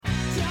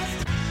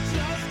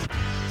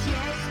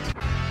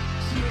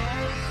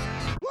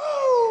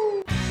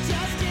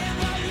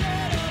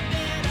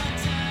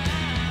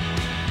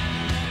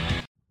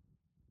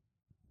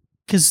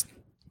because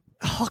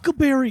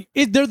Huckleberry,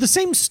 they're the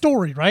same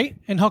story, right?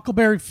 And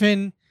Huckleberry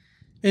Finn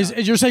is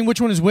you're saying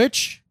which one is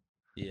which?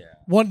 Yeah.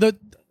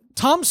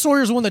 Tom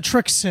Sawyer's the one that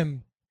tricks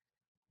him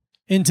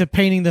into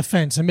painting the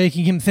fence and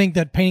making him think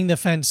that painting the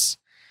fence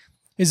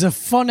is a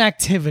fun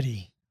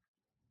activity.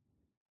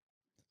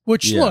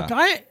 Which, look,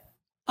 I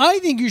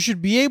think you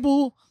should be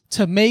able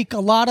to make a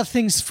lot of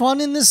things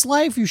fun in this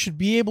life. You should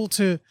be able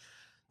to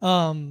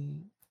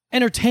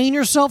entertain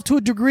yourself to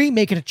a degree,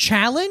 make it a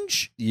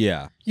challenge.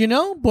 Yeah. You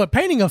know, but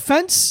painting a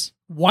fence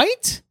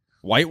white?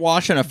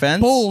 Whitewashing a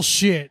fence?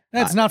 Bullshit.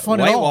 That's not fun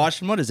at all.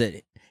 Whitewashing, what is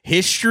it?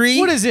 History?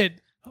 What is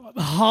it?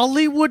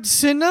 Hollywood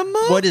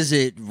cinema? What is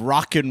it?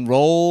 Rock and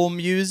roll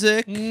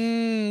music?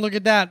 Look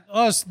at that.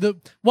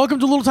 Welcome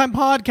to Little Time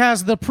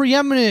Podcast, the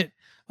preeminent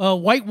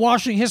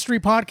whitewashing history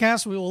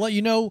podcast. We will let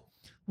you know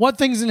what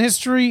things in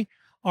history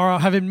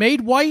have been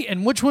made white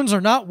and which ones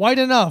are not white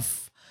enough.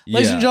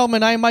 Ladies and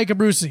gentlemen, I am Mike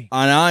Abruzzi.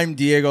 And I'm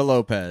Diego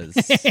Lopez.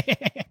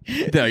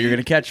 No, you're going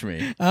to catch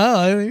me. Oh,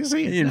 I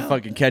see. You didn't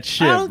fucking catch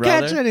shit, I don't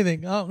brother. catch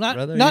anything. Oh, not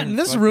in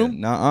this fucking, room.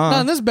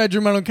 Not in this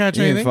bedroom. I don't catch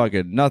you anything. Ain't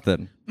fucking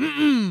nothing.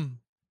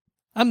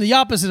 I'm the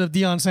opposite of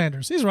Deion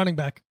Sanders. He's running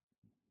back.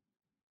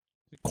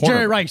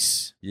 Jerry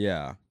Rice.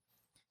 Yeah.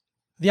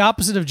 The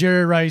opposite of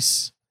Jerry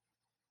Rice.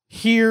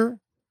 Here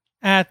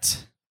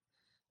at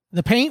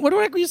the paint. What do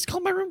I used to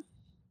call my room?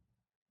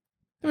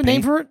 Do I have a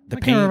name for it? I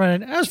can't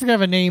remember. I always forget I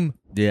have a name.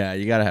 Yeah,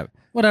 you gotta have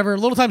whatever.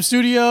 Little Time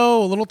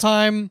Studio, a Little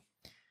Time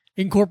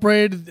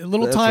Incorporated, a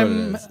Little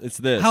Time it's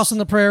this. House on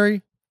the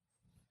Prairie.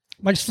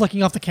 Mike's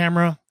flicking off the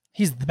camera.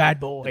 He's the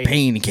bad boy. The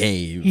pain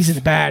cave. He's in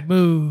a bad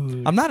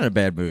mood. I'm not in a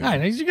bad mood. All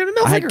right, you're gonna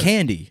know. I had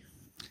candy.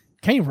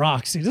 Candy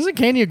rocks. Dude. Isn't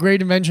candy a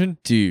great invention?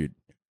 Dude,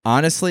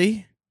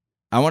 honestly,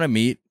 I want to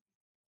meet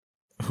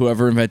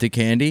whoever invented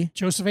candy.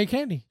 Joseph A.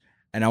 Candy.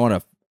 And I want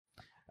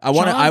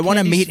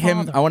to meet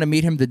him. I want to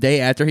meet him the day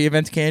after he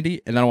invents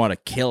candy, and then I want to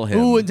kill him.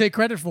 Ooh, and take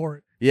credit for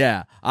it.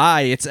 Yeah,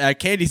 it's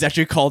candy's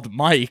actually called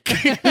Mike.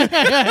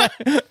 There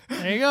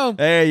you go.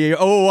 Hey,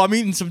 I'm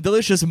eating some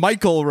delicious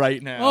Michael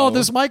right now. Oh,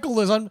 this Michael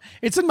is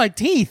it's in my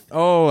teeth.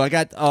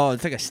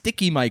 It's like a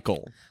sticky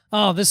Michael.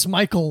 Oh, this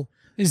Michael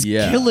is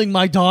killing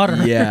my daughter.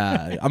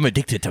 Yeah, I'm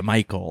addicted to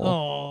Michael.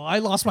 Oh, I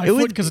lost my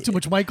foot because of too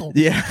much Michael.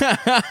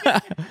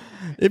 Yeah,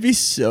 it'd be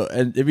so.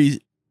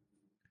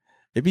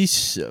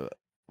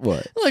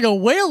 What? Like a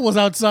whale was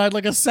outside.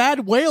 Like a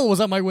sad whale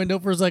was at my window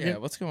for a second. Yeah,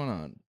 what's going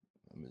on?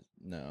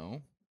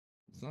 No,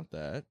 it's not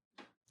that.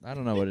 I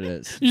don't know what it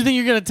is. You think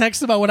you're gonna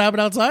text about what happened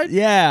outside?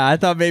 Yeah, I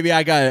thought maybe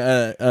I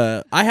got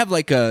I have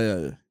like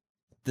the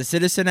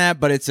Citizen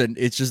app, but it's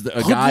just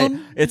a guy.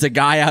 It's a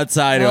guy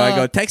outside who I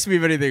go, text me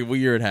if anything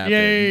weird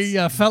happens.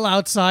 Yeah. Fell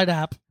outside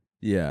app.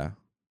 Yeah.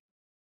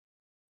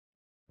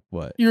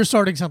 What? You were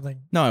starting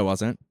something. No, I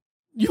wasn't.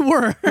 You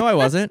were. No, I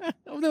wasn't.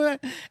 And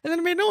then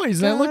it made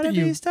noise. And I looked at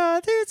you.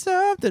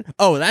 Something.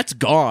 Oh, that's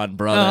gone,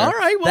 brother. All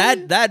right.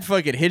 Well, that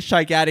fucking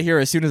hitchhike out of here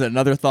as soon as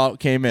another thought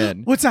came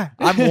in. What's that?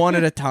 I'm one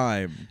at a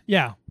time.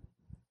 Yeah.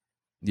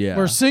 Yeah.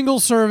 We're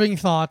single serving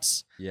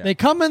thoughts. Yeah. They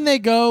come and they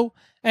go.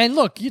 And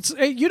look,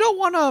 you don't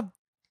want to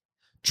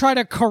try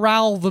to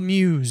corral the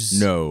muse.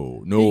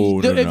 No.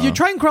 If you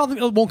try and corral them,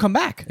 it won't come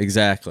back.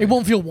 Exactly. It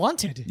won't feel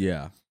wanted.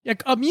 Yeah.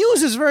 A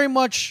muse is very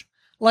much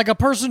like a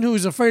person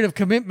who's afraid of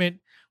commitment.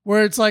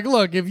 Where it's like,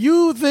 look, if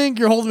you think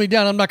you're holding me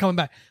down, I'm not coming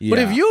back. Yeah. But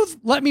if you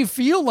let me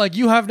feel like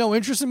you have no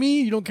interest in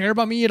me, you don't care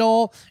about me at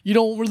all, you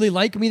don't really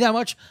like me that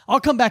much,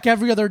 I'll come back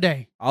every other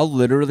day. I'll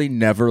literally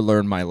never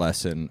learn my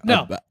lesson.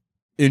 No.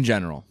 In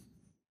general.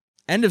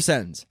 End of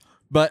sentence.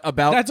 But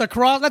about... That's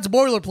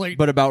boilerplate.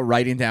 But about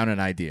writing down an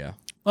idea.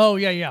 Oh,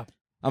 yeah.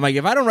 I'm like,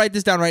 if I don't write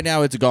this down right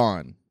now, it's gone.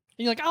 And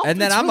you're like, oh,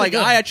 and then I'm really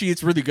like, good.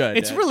 it's really good.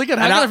 It's really good.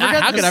 How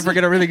could I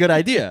forget a really good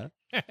idea?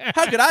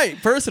 How could I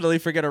personally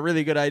forget a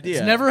really good idea?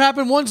 It's never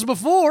happened once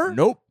before.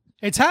 Nope.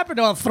 It's happened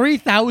about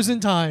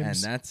 3,000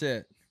 times. And that's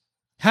it.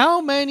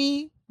 How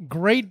many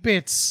great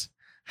bits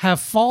have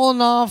fallen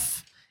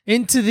off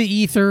into the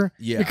ether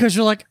because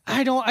you're like,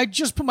 I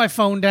just put my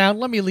phone down.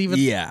 Let me leave it.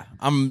 Yeah.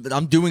 I'm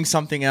doing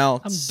something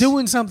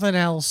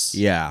else.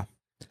 Yeah.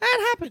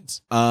 That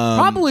happens.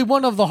 Probably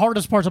one of the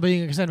hardest parts of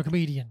being a stand-up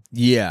comedian.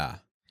 Yeah.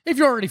 If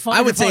you're already funny.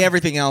 I would say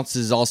everything else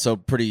is also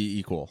pretty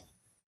equal.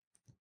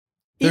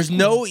 There's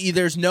no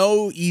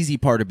easy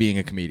part of being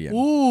a comedian.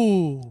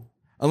 Ooh.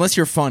 Unless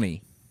you're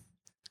funny.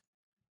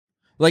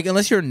 Like,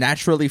 unless you're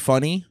naturally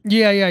funny.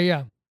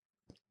 Yeah.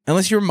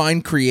 Unless your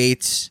mind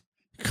creates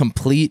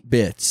complete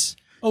bits.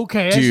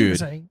 Okay, I see what you're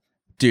saying.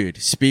 Dude,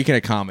 speaking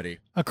of comedy.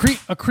 A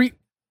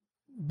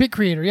bit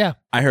creator, yeah.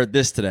 I heard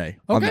this today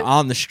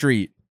on the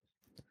street.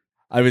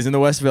 I was in the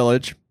West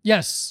Village.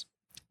 Yes.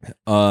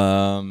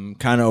 Kind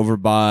of over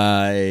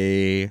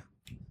by,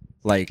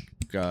 like,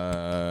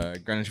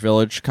 Greenwich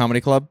Village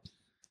Comedy Club.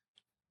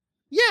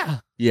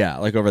 Yeah,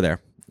 like over there.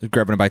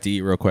 Grabbing a bite to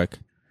eat real quick.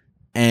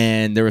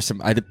 And there was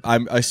some, I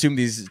assume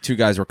these two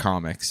guys were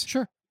comics.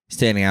 Sure.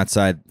 Standing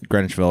outside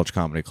Greenwich Village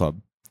Comedy Club.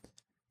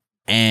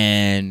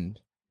 And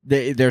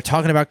they're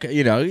talking about,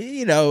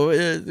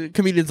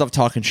 comedians love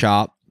talking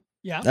shop.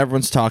 Yeah.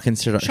 Everyone's talking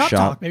shop.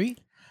 Talk, maybe.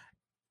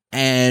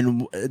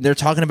 and they're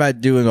talking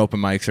about doing open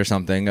mics or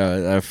something,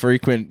 a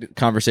frequent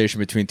conversation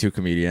between two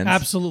comedians.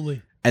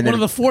 Absolutely. And one of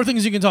the 4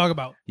 things you can talk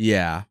about.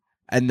 Yeah.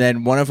 And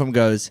then one of them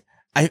goes,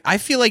 I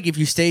feel like if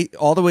you stay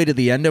all the way to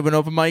the end of an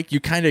open mic, you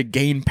kind of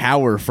gain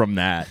power from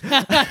that.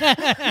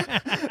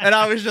 And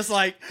I was just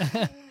like,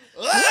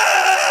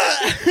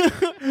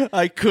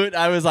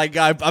 I was like,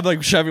 I'm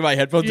like shoving my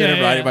headphones in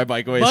and riding my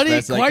bike away. Buddy,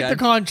 as fast as quite I the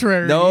can.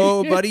 contrary.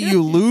 No, buddy,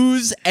 you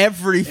lose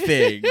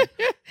everything.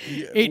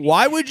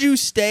 Why would you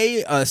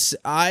stay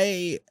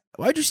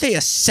why'd you stay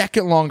a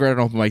second longer at an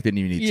open mic than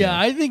you need to? Yeah,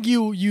 I think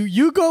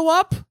you go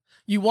up,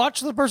 you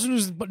watch the person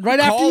who's right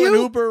after Call you.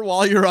 an Uber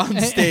while you're on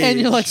stage. And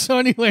you're like, so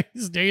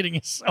anyways, dating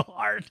is so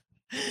hard.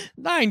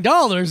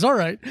 $9, all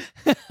right.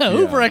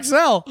 Uber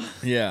XL.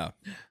 Yeah.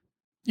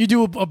 You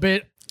do a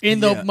bit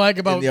in the open mic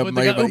about what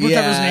the Uber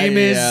driver's name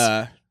is.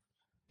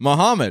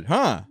 Muhammad,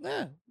 huh?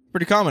 Yeah.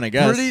 Pretty common, I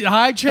guess. Pretty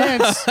high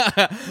chance.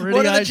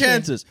 What are the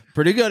chances?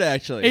 Pretty good,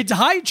 actually. It's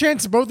high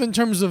chance both in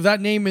terms of that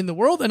name in the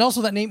world and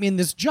also that name in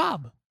this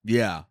job.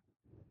 Yeah,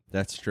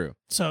 that's true.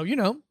 So,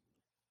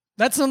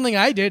 that's something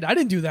I did. I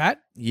didn't do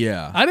that.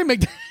 Yeah. I didn't make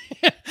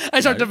that.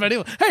 I started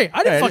defending. Hey,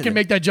 I didn't fucking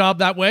make that job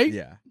that way.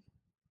 Yeah.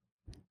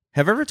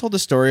 Have I ever told a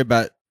story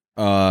about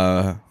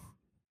not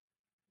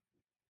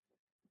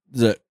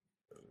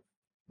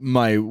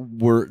my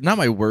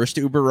worst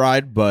Uber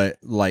ride, but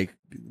like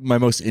my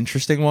most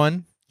interesting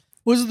one?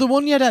 Was it the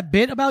one you had that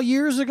bit about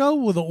years ago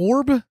with the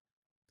orb?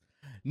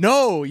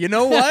 No, you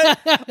know what?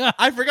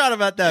 I forgot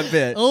about that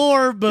bit.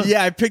 Orb.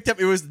 Yeah, I picked up.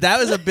 That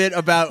was a bit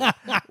about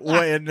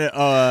when.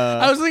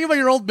 I was thinking about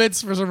your old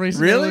bits for some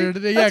reason. Really?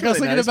 Today. Yeah, I was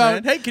thinking about.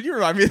 Man. Hey, can you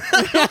remind me?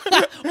 Well,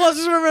 I was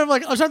just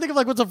remembering. I was trying to think of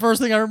what's the first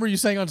thing I remember you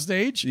saying on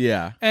stage.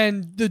 Yeah.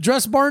 And the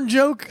dress barn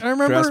joke. I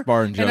remember. Dress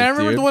barn joke. And I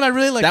remember the one I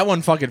really liked. That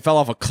one fucking fell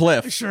off a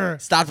cliff. Sure.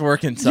 Stopped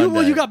working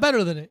Sunday. You got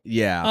better than it.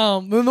 Yeah.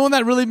 The one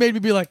that really made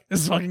me be like,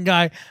 this fucking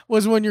guy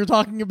was when you're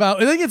talking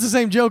about. I think it's the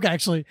same joke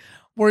actually.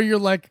 Where you're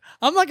like,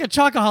 I'm like a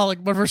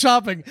chocoholic, but for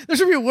shopping. There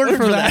should be a word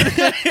for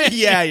that.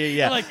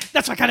 Yeah. Like,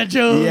 that's my kind of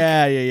joke.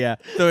 Yeah.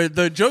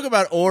 The joke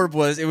about Orb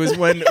was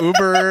when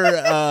Uber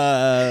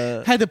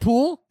had the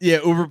pool. Yeah,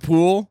 Uber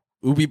pool.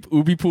 Ubi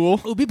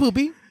pool. Ubi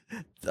poopy.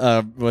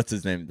 What's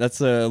his name?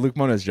 That's Luke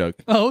Mona's joke.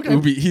 Oh, okay.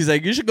 Ubi. He's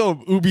like, you should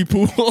go Ubi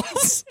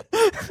pools.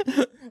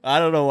 I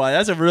don't know why.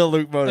 That's a real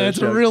Luke Mona. That's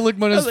joke. A real Luke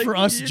Mona's like, for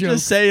us you're joke.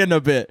 Just saying a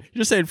bit.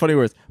 You're just saying funny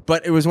words.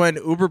 But it was when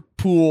Uber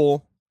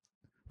pool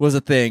was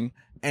a thing.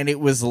 And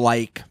it was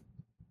like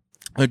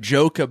a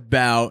joke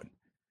about,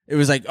 it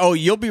was like, oh,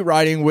 you'll be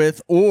riding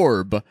with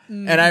Orb.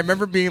 And I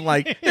remember being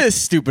like, this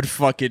stupid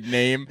fucking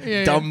name,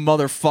 dumb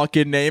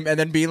motherfucking name. And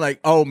then being like,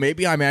 oh,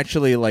 maybe I'm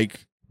actually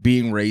like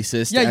being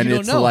racist. Yeah, and you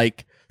it's don't know.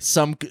 like it's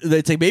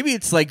like, maybe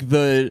it's like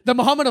the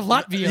Muhammad of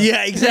Latvia.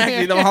 Yeah,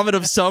 exactly. The Muhammad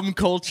of some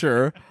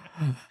culture.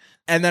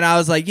 And then I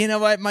was like, you know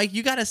what, Mike,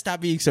 you got to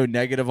stop being so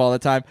negative all the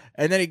time.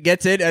 And then it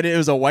gets in, and it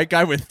was a white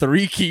guy with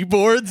 3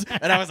 keyboards.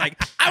 And I was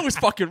like, I was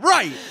fucking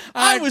right.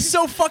 I was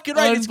so fucking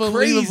right. It's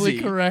unbelievably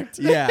crazy. Correct.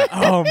 Yeah.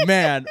 Oh,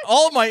 man.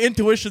 All my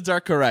intuitions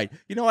are correct.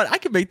 You know what? I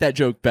could make that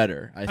joke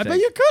better, I think. bet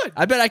you could.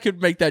 I bet I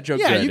could make that joke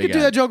good. Yeah, you could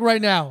do that joke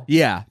right now.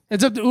 Yeah.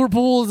 Except the Uber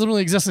pool doesn't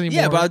really exist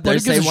anymore. Yeah, but they're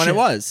saying when it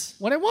was.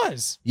 When it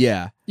was.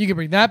 Yeah. You can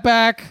bring that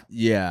back.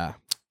 Yeah.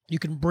 You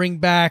can bring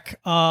back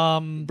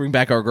bring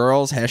back our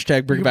girls.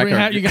 Hashtag bring back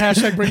our you can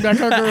hashtag bring back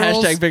our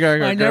girls. Hashtag bring back our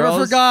girls. I never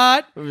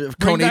forgot. Bring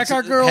Coney, back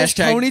our girls.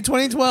 hashtag Coney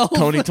 2012.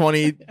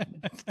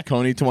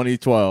 Coney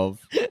 2012.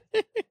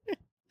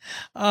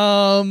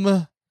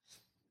 I'm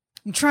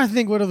trying to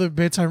think what other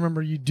bits I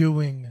remember you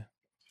doing.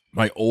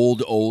 My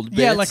old bits?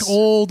 Yeah, like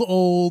old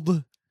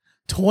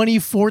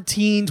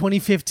 2014,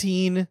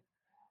 2015.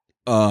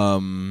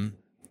 The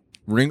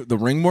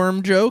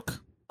ringworm joke.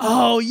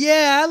 Oh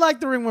yeah, I like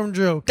the ringworm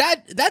joke.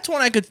 That's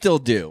one I could still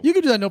do. You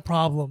could do that no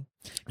problem.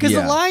 Because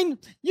the line,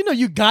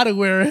 you gotta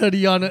wear a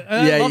hoodie on it.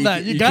 I love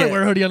that. You gotta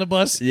wear a hoodie on the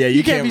bus. Yeah,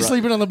 you can't be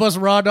sleeping on the bus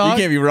raw dog. You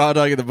can't be raw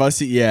dog at the bus.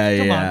 Yeah.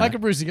 Come on, Michael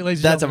Brucey, ladies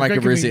and That's a gentlemen,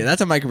 Michael Brucey.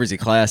 That's a Michael Brucey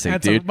classic,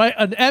 dude.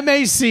 An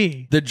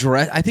MAC. The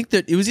dress. I think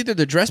that it was either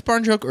the dress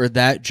barn joke or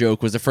that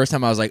joke was the first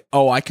time I was like,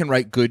 oh, I can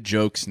write good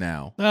jokes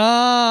now.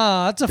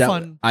 Ah, that's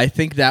fun. I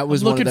think that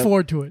was looking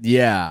forward to it.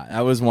 Yeah,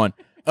 that was one.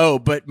 Oh,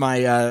 but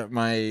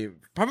my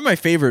probably my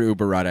favorite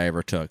Uber ride I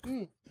ever took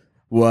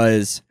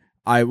was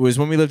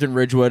when we lived in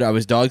Ridgewood. I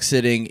was dog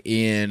sitting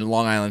in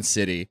Long Island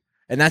City,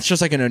 and that's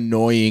just like an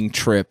annoying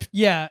trip.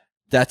 Yeah,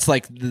 that's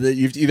like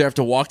you either have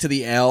to walk to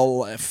the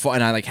L,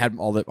 and I like had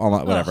all that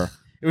whatever.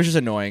 It was just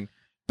annoying.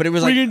 But it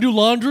was you gonna do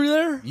laundry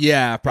there?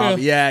 Yeah,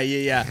 probably.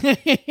 Yeah.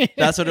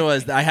 That's what it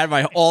was. I had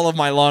all of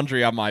my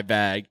laundry on my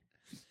bag.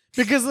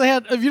 Because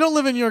if you don't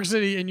live in New York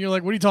City and you're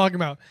like, what are you talking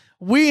about?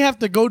 We have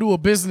to go to a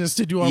business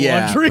to do our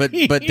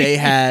laundry. but they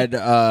had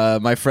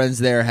my friends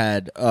there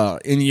had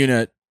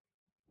in-unit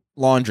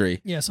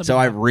laundry. Yeah, so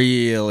I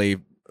really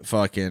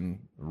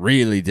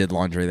did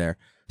laundry there.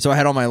 So I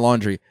had all my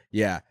laundry.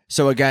 Yeah.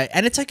 So a guy,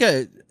 and it's like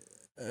a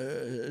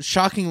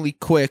shockingly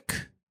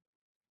quick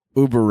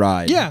Uber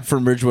ride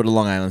from Ridgewood to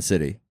Long Island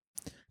City.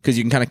 because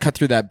you can kind of cut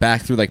through that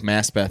back through like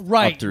Maspeth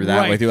up through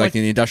that way through like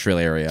the industrial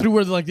area. Through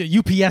where like the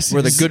UPS is.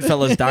 Where the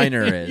Goodfellas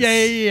Diner is.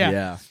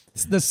 Yeah.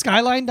 It's the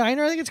Skyline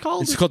Diner, I think it's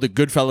called. It's called the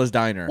Goodfellas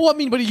Diner. Well, I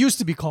mean, but it used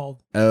to be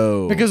called.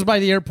 Oh. Because by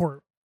the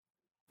airport.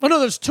 Oh, no,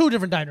 there's two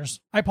different diners.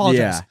 I apologize.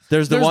 Yeah.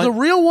 There's the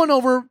real one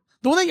over,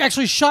 the one that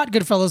actually shot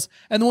Goodfellas,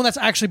 and the one that's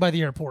actually by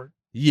the airport.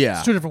 Yeah.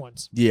 It's two different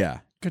ones.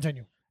 Yeah.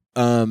 Continue.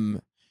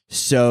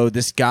 So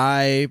this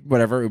guy,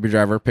 whatever, Uber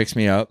driver, picks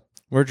me up.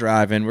 We're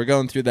driving. We're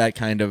going through that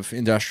kind of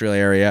industrial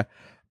area.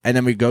 And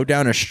then we go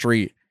down a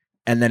street,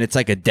 and then it's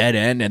like a dead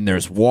end, and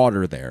there's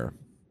water there.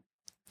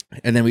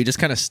 And then we just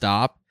kind of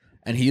stop,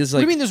 and he's like...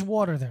 What do you mean there's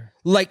water there?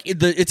 Like,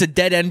 it's a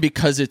dead end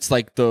because it's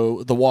like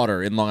the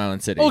water in Long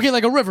Island City. Okay,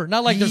 like a river,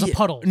 not like there's a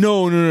puddle.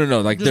 No.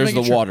 Like, Just there's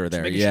the sure. water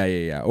there.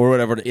 Yeah. Or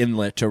whatever, the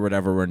inlet or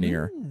whatever we're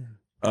near.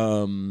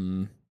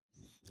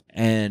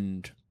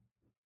 And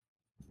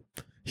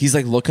he's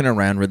like looking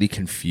around really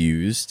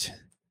confused.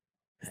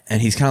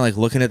 And he's kind of like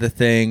looking at the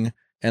thing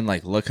and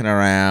like looking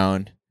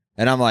around.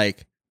 And I'm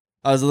like,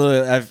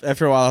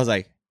 after a while, I was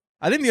like,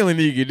 I think the only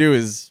thing you can do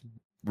is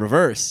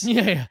reverse.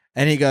 Yeah.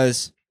 And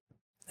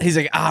he's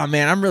like,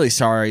 man, I'm really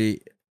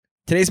sorry.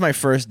 Today's my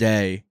first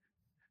day.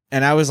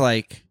 And I was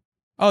like,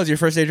 oh, it's your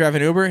first day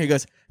driving Uber? He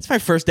goes, it's my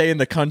first day in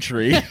the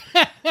country.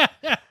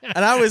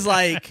 And I was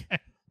like,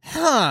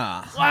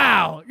 huh.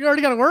 Wow. You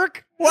already got to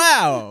work?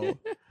 Wow.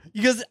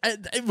 Because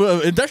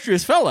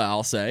industrious fella,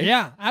 I'll say.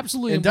 Yeah,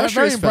 absolutely.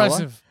 Industrious very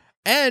impressive.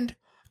 And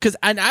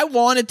I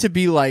wanted to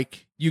be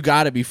like, you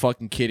got to be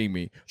fucking kidding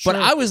me. Sure.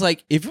 But I was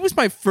like, if it was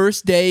my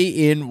first day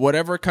in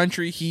whatever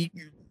country he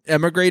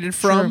emigrated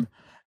from, sure,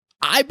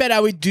 I bet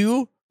I would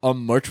do a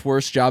much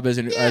worse job as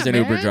an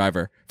Uber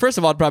driver. First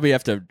of all, I'd probably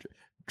have to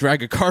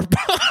drag a car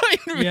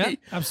behind me. Yeah,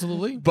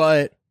 absolutely.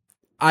 But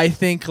I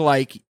think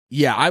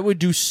I would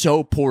do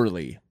so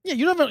poorly. Yeah,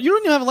 you don't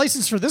even have a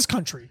license for this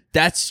country.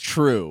 That's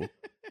true.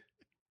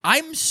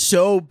 I'm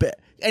so bad.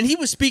 And he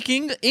was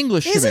speaking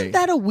English to me. Isn't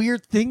that a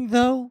weird thing,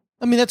 though?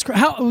 I mean, that's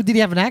how did he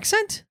have an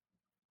accent?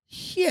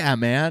 Yeah,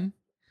 man.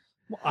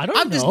 Well, I don't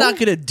know. I'm just not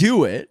going to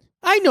do it.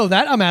 I know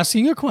that. I'm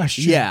asking a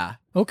question. Yeah.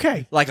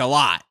 Okay. Like a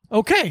lot.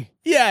 Okay.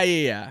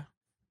 Yeah.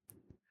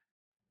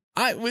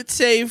 I would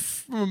say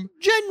from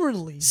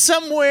generally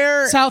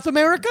somewhere South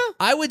America.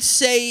 I would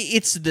say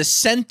it's the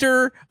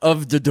center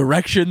of the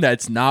direction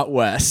that's not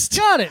west.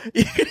 Got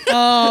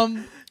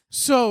it.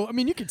 So I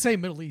mean, you could say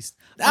Middle East.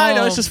 I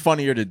know it's just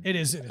funnier to. It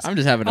is. I'm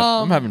just having.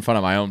 I'm having fun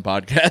on my own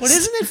podcast. But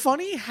isn't it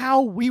funny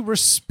how we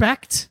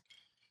respect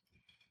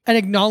and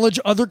acknowledge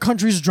other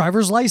countries'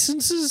 driver's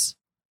licenses?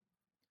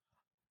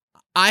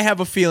 I have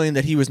a feeling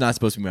that he was not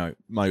supposed to be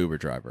my Uber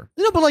driver.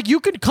 No, but like you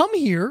could come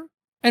here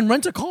and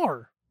rent a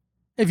car.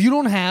 If you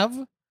don't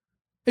have,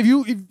 if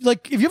you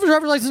have a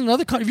driver's license in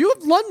another country, if you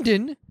have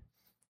London,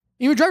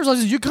 you have a driver's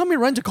license, you come here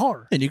and rent a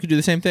car. And you could do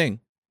the same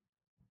thing.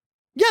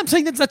 Yeah, I'm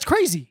saying that's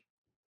crazy.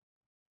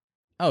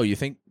 Oh, you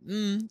think?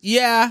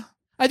 Yeah.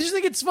 I just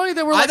think it's funny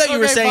that we're I thought you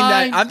were saying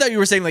that. I thought you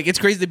were saying like it's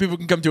crazy that people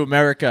can come to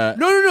America.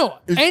 No.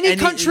 Any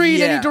country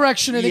in any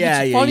direction. I think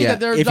it's funny that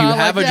they're if you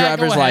have a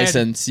driver's go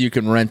license, you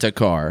can rent a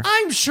car.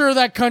 I'm sure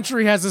that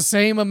country has the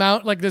same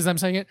amount like this. I'm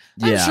saying it.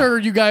 I'm sure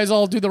you guys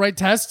all do the right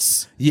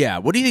tests. Yeah.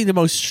 What do you think the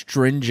most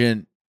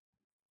stringent?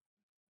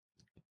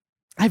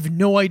 I have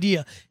no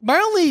idea.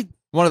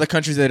 One of the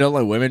countries they don't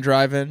let women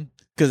drive in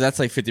because that's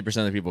like 50%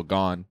 of the people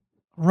gone.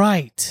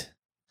 Right.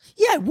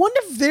 Yeah, I wonder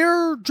if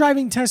their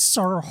driving tests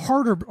are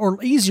harder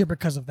or easier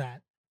because of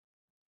that.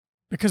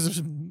 Because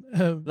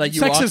of like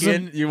you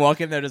sexism.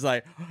 walk in there just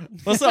like,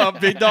 what's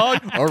up, big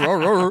dog?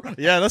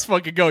 Yeah, let's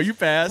fucking go. You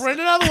pass. Rent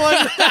another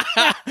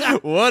one.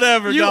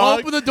 Whatever, you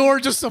dog. Open the door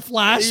just to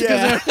flash.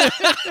 Yeah.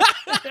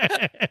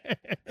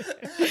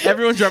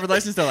 Everyone's driver's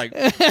license, they're like,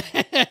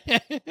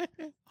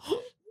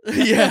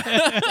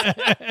 yeah.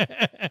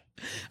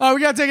 Oh,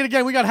 we gotta take it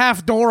again. We got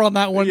half door on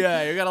that one.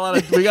 Yeah, we got a lot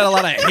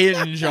of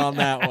hinge on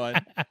that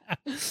one.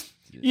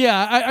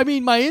 Yeah, I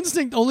mean, my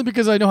instinct, only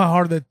because I know how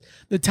hard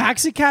the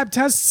taxi cab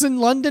tests in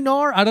London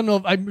are. I don't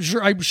know. I'm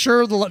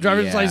sure the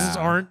driver's licenses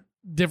aren't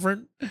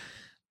different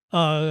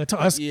to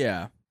us.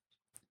 Yeah.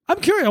 I'm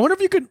curious. I wonder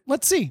if you could.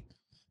 Let's see.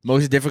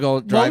 Most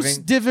difficult driving.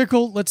 Most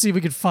difficult. Let's see if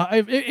we could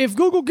find. If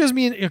Google gives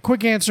me a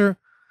quick answer,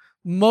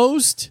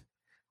 most.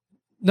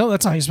 No,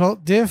 that's not how you spell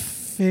it.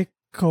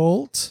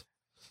 Difficult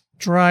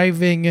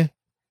driving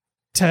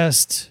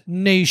test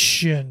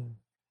nation.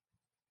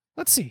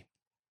 Let's see.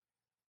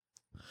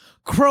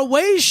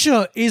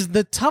 Croatia is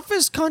the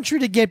toughest country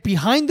to get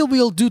behind the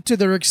wheel due to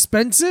their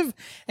expensive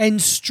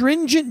and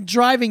stringent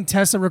driving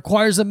test that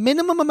requires a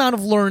minimum amount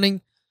of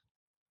learning.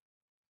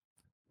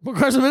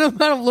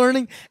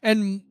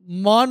 And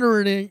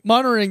monitoring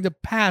the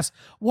pass.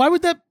 Why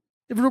would that?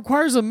 If it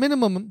requires a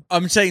minimum,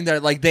 I'm saying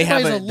that like they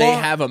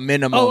have a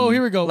minimum. Oh,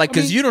 here we go. Like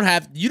because you don't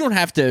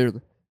have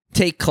to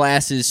take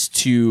classes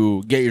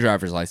to get your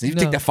driver's license. You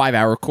take the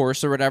 5-hour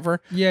course or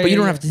whatever. Yeah, but you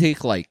don't have to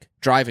take like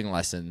driving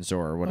lessons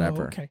or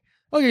whatever.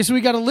 Oh, okay. So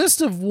we got a list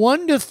of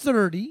 1 to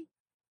 30.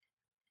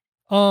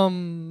 You're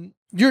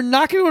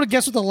not going to be able to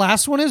guess what the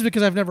last one is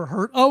because I've never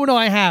heard. Oh no,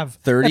 I have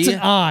 30. That's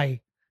an I.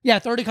 Yeah,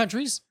 30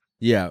 countries.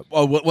 Yeah.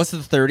 Oh, what's the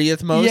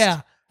 30th most?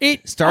 Yeah.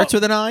 It starts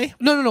with an I?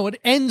 No. It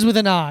ends with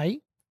an I.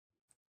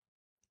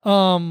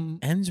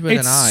 Ends with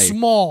an I. It's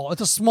small.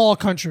 It's a small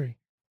country.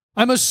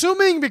 I'm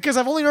assuming because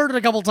I've only heard it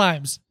a couple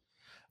times.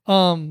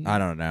 I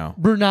don't know.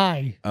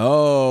 Brunei.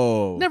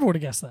 Oh. Never would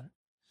have guessed that.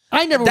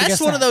 I never would have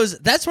guessed that.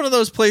 That's one of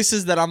those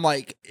places that I'm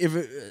like, if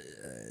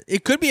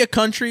it could be a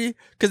country,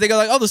 because they go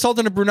like, oh, the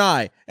Sultan of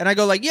Brunei. And I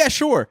go like, yeah,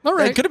 sure. All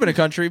right. It could have been a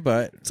country,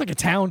 but. It's like a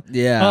town.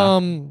 Yeah.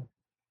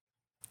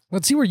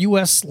 Let's see where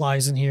U.S.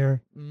 lies in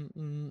here.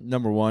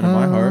 Number one in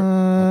my heart.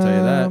 I'll tell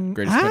you that.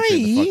 Greatest country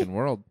in the fucking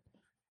world.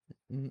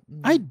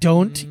 I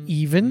don't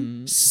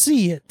even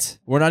see it.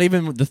 We're not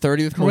even the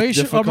 30th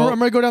Croatia. most difficult. I'm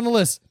going to go down the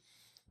list.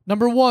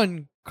 Number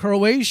 1,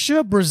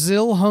 Croatia,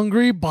 Brazil,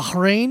 Hungary,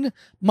 Bahrain,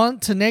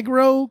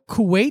 Montenegro,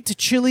 Kuwait,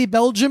 Chile,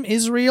 Belgium,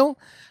 Israel,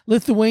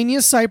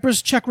 Lithuania,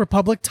 Cyprus, Czech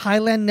Republic,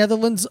 Thailand,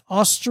 Netherlands,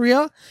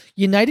 Austria,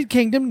 United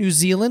Kingdom, New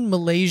Zealand,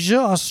 Malaysia,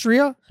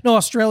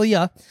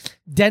 Australia,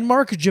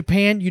 Denmark,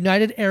 Japan,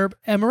 United Arab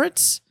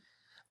Emirates,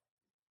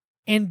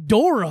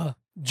 Andorra,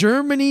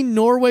 Germany,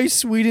 Norway,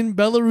 Sweden,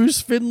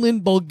 Belarus,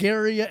 Finland,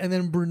 Bulgaria, and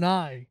then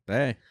Brunei.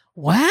 Hey.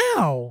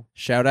 Wow.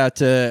 Shout out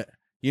to,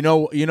 you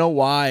know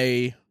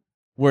why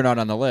we're not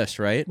on the list,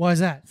 right? Why is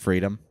that?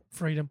 Freedom.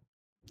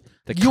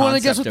 You want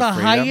to guess what the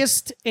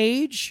highest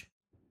age?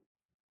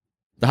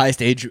 The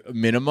highest age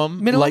minimum?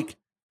 Like,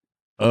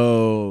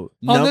 on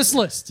this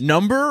list.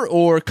 Number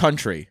or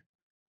country?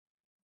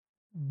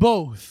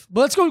 Both.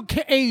 But let's go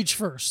age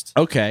first.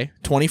 Okay.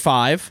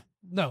 25.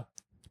 No.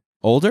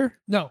 Older?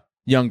 No.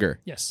 Younger?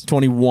 Yes.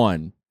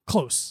 21.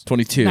 Close.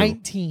 22.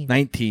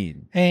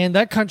 19. And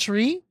that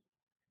country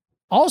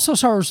also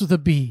starts with a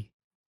B.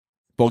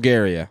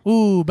 Bulgaria.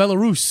 Ooh,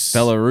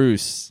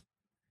 Belarus.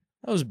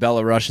 Those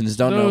Belarusians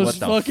don't know what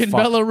the fucking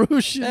fuck.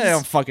 Belarusians. They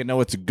don't fucking know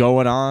what's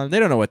going on. They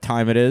don't know what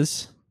time it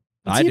is.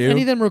 Let's see if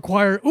any of them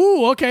require...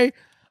 Ooh, okay.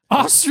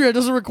 Austria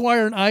doesn't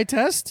require an eye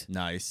test.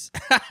 Nice.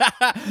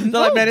 They're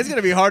like, man, it's going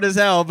to be hard as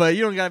hell, but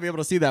you don't got to be able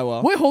to see that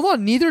well. Wait, hold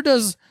on. Neither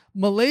does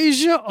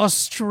Malaysia,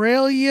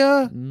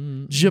 Australia,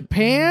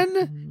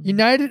 Japan,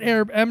 United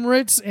Arab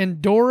Emirates,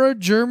 Andorra,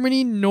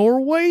 Germany,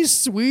 Norway,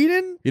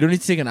 Sweden. You don't need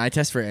to take an eye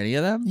test for any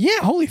of them? Yeah,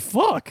 holy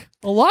fuck.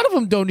 A lot of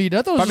them don't need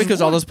that. Probably because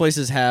all those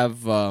places have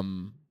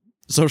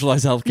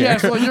socialized healthcare. Yeah,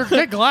 so you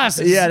get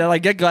glasses. Yeah, they're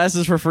like, get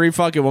glasses for free.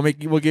 Fuck it.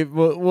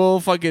 We'll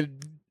fucking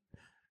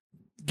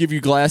give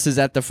you glasses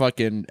at the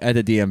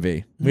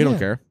DMV. We don't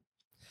care.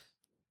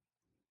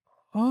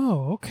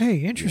 Oh, okay.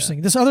 Interesting.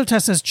 Yeah. This other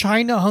test says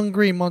China,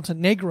 Hungary, and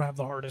Montenegro have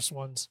the hardest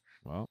ones.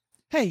 Well,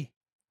 hey,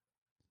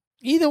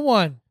 either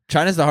one.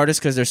 China's the hardest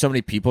because there's so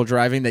many people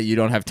driving that you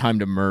don't have time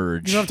to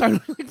merge. You don't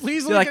have time to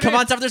please. You're like, come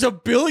on, there's 1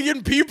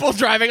 billion people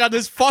driving on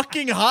this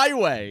fucking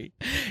highway.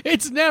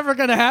 It's never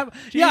gonna happen.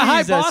 Jesus yeah,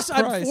 hi boss.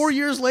 Christ. I'm 4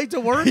 years late to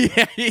work.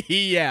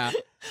 yeah.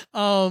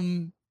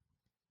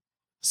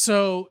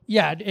 So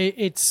yeah,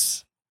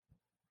 it's.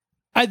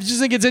 I just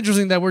think it's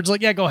interesting that we're just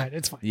like, yeah, go ahead,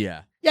 it's fine.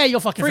 Yeah. Yeah, you'll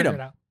fucking figure it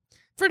out.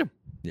 Freedom.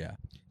 Yeah.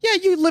 Yeah,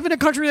 you live in a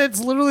country that's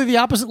literally the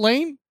opposite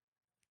lane.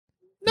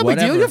 No big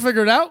deal. You'll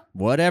figure it out.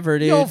 Whatever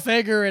it is. You'll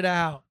figure it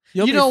out.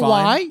 You know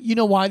why? You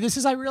know why this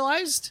is, I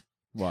realized?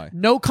 Why?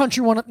 No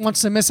country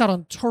wants to miss out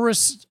on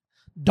tourist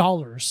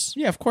dollars.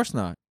 Yeah, of course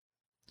not.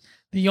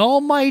 The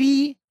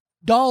almighty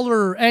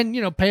dollar and,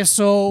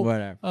 peso.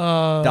 Whatever.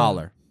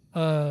 Dollar.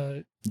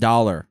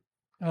 Dollar.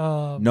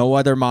 No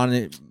other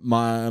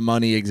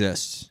money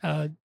exists.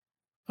 A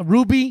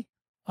rupee.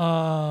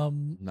 A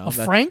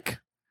franc.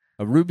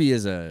 A rupee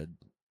is a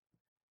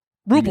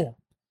ruble.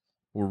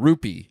 Or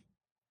rupee.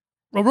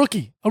 A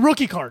rookie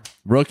card.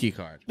 Rookie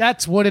card.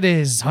 That's what it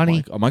is,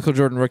 honey. A Michael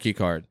Jordan rookie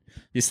card.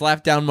 You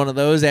slap down one of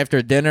those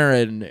after dinner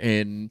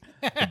in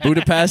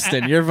Budapest,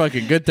 and you're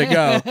fucking good to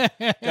go.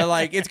 They're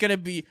like, it's gonna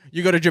be.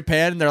 You go to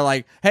Japan, and they're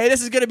like, hey,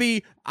 this is gonna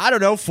be, I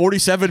don't know,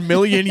 47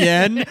 million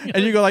yen,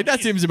 and you go like,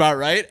 that seems about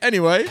right.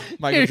 Anyway,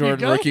 Michael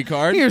Jordan rookie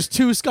card. Here's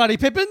 2 Scottie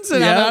Pippens,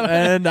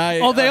 and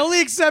they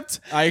only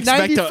accept. I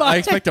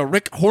expect a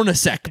Rick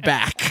Hornacek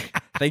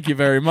back. Thank you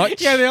very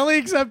much. Yeah, they only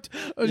accept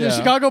the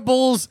Chicago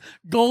Bulls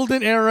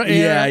golden era.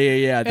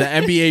 Yeah. The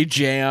NBA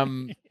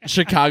Jam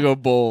Chicago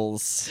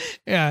Bulls.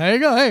 Yeah, there you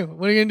go. Hey,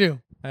 what are you gonna do?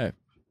 Hey,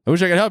 I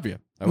wish I could help you.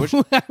 I wish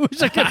I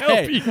could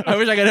help you. I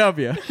wish I could help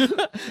you.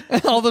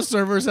 All the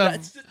servers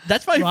have.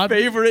 That's my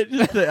favorite.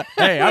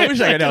 Hey, I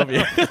wish I could help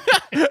you.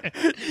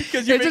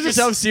 Because you make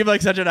yourself seem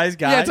like such a nice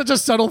guy. Yeah, it's such a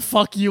subtle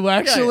fuck you,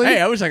 actually.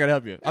 Hey, I wish I could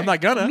help you. I'm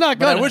not gonna.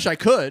 But I wish I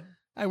could.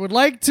 I would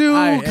like to.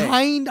 I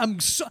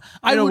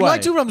would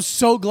like to, but I'm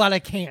so glad I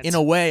can't. In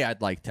a way,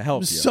 I'd like to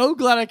help you. I'm so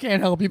glad I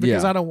can't help you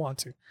because I don't want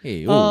to. Hey,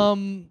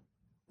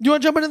 you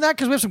want to jump into that?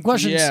 Because we have some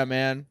questions. Yeah,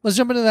 man. Let's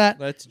jump into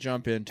that. Let's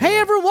jump into Hey,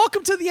 everyone.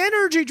 Welcome to the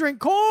Energy Drink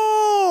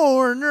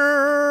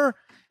Corner.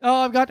 Oh,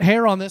 I've got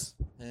hair on this.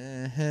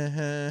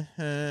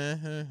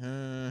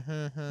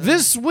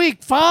 This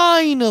week,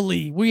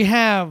 finally, we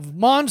have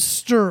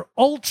Monster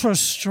Ultra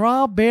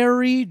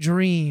Strawberry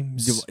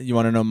Dreams. You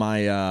want to know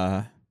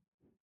my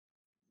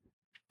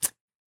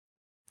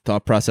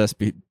thought process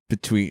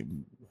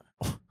between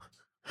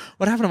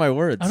What happened to my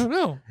words? I don't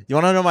know. You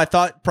want to know my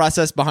thought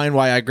process behind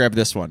why I grabbed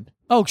this one?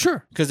 Oh,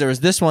 sure. Because there was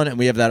this one, and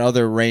we have that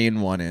other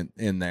rain one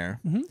in there.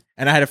 Mm-hmm.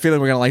 And I had a feeling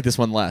we're going to like this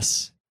one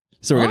less.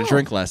 So we're going to Oh.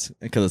 drink less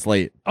because it's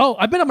late. Oh,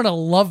 I bet I'm going to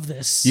love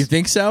this. You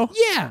think so?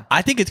 Yeah.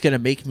 I think it's going to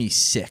make me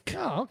sick.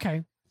 Oh,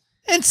 okay.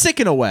 And sick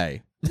in a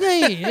way.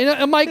 Hey,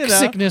 a Mike You know?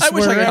 sickness I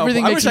wish where I could help.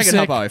 everything I makes wish you I could sick.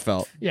 help how I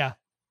felt. Yeah.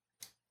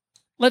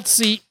 Let's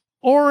see.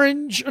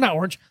 Not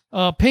orange.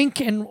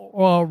 Pink and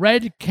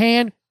red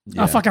can.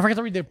 Yeah. Oh, fuck, I forgot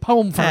to read the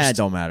poem first. It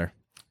don't matter.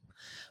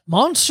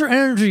 Monster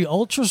Energy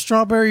Ultra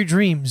Strawberry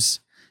Dreams.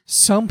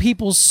 Some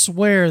people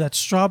swear that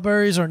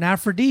strawberries are an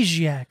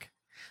aphrodisiac.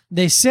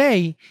 They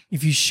say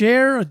if you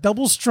share a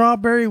double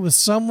strawberry with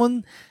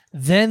someone,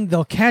 then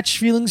they'll catch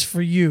feelings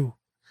for you.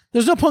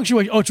 There's no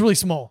punctuation. Oh, it's really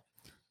small.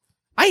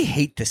 I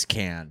hate this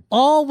can.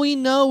 All we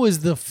know is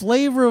the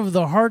flavor of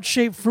the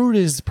heart-shaped fruit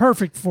is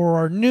perfect for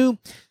our new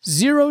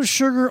Zero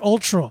Sugar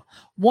Ultra.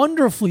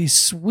 Wonderfully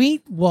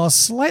sweet while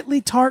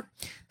slightly tart,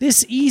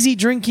 this easy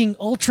drinking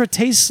Ultra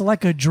tastes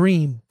like a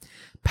dream.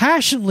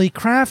 Passionately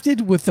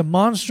crafted with the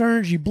Monster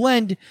Energy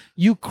blend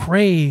you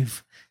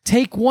crave.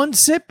 Take one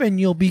sip and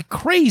you'll be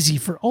crazy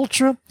for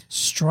Ultra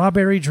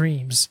Strawberry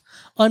Dreams.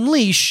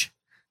 Unleash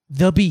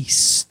the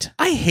beast.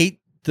 I hate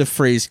the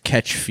phrase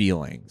catch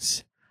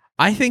feelings.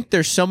 I think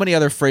there's so many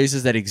other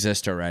phrases that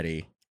exist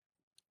already.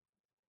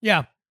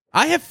 Yeah,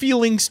 I have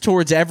feelings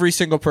towards every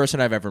single person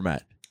I've ever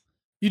met.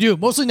 you do.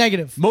 Mostly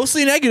negative.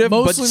 Mostly negative,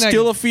 but Mostly still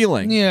negative. a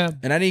feeling. Yeah.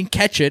 And I didn't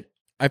catch it.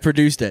 I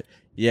produced it.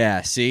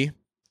 Yeah, see?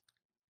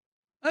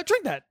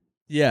 Drink that.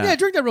 Yeah. Yeah,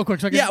 drink that real quick.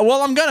 So I can- Yeah,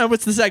 well, I'm gonna.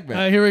 What's the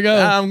segment? Here we go.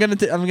 I'm gonna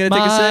take a sip.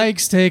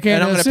 Mike's taking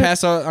And I'm a gonna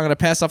sip.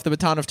 pass off the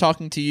baton of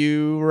talking to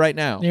you right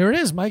now. Here it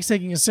is. Mike's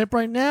taking a sip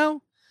right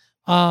now.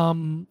 I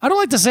don't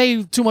like to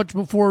say too much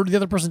before the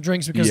other person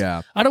drinks because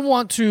Yeah. I don't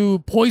want to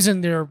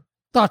poison their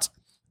thoughts.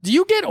 Do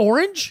you get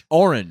orange?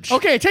 Orange.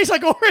 Okay, it tastes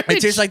like orange.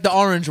 It tastes like the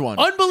orange one.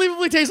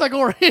 Unbelievably tastes like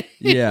orange.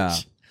 Yeah.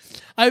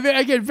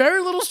 I get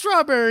very little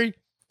strawberry.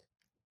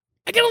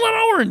 I get a lot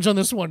of orange on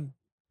this one.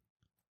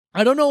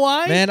 I don't know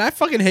why. Man, I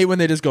fucking hate when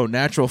they just go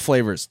natural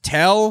flavors.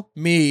 Tell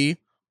me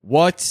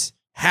what's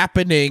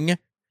happening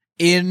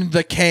in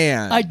the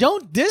can. I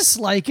don't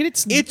dislike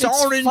it. It's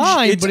orange.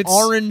 fine, It's but it's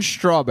orange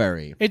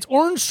strawberry. It's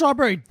orange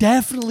strawberry.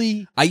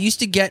 Definitely. I used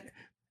to get,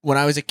 when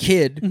I was a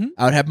kid, Mhm.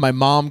 I would have my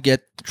mom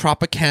get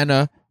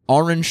Tropicana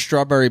orange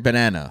strawberry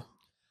banana.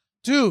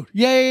 Dude,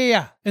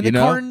 yeah. In You the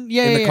know? carton,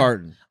 yeah. In the yeah.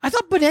 carton. I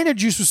thought banana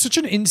juice was such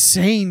an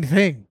insane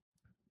thing.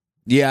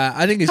 Yeah,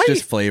 I think it's How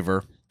just you-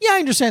 flavor. Yeah, I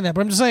understand that,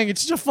 but I'm just saying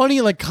it's such a funny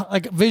like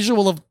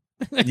visual of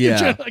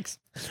Yeah. like,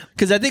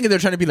 Because I think they're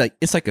trying to be like,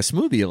 it's like a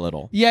smoothie a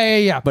little.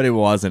 yeah. But it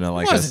wasn't it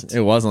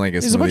wasn't like a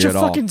There's a smoothie bunch at of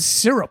all. fucking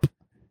syrup.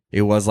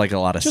 It was like a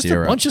lot of Just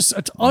syrup. a bunch of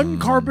it's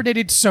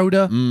uncarbonated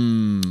soda.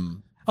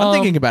 I'm Um,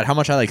 thinking about how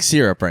much I like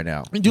syrup right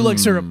now. I do like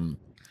syrup.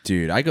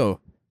 Dude, I go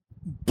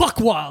Buck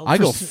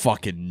wild.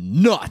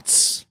 fucking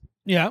nuts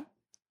Yeah.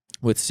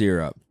 with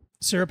syrup.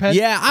 Syrup head.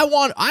 Yeah,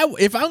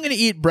 if I'm gonna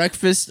eat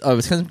breakfast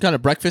of some kind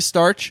of breakfast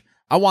starch,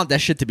 I want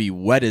that shit to be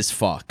wet as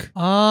fuck.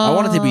 I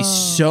want it to be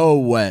so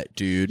wet,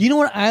 dude. You know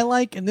what I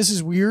like, and this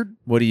is weird.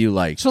 What do you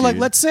like? So, like,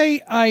 let's say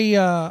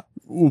I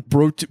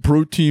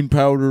protein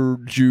powder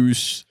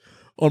juice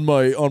on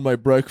my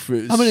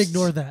breakfast. I'm gonna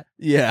ignore that.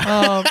 Yeah,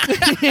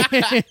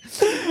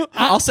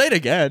 I'll say it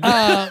again.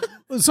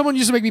 Someone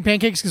used to make me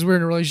pancakes because we were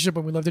in a relationship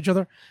and we loved each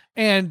other,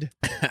 and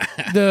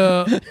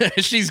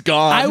She's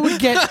gone. I would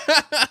get,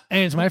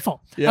 and it's my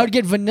fault. Yeah. I would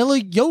get vanilla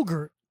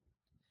yogurt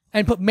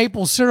and put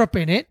maple syrup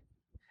in it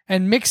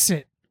and mix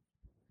it,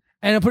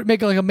 and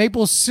make like a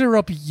maple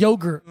syrup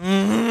yogurt.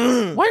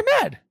 Mhm. Why are you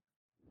mad?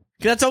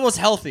 That's almost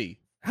healthy.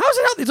 How's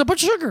it healthy? It's a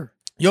bunch of sugar.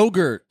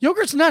 Yogurt.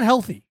 Yogurt's not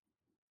healthy.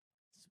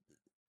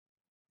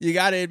 You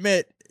got to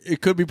admit,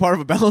 it could be part of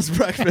a balanced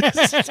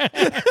breakfast.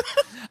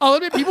 I'll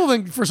admit, people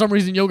think for some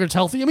reason yogurt's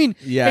healthy. I mean,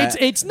 Yeah.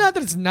 it's not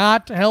that it's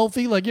not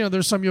healthy. Like,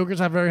 there's some yogurts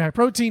that have very high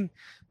protein,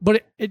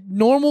 but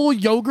normal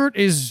yogurt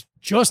is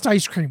just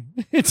ice cream.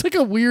 It's like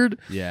a weird,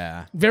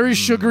 Yeah. very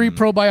sugary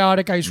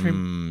probiotic ice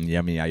cream.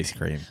 Yummy ice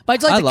cream. But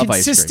it's I like the love ice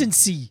cream.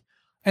 consistency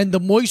and the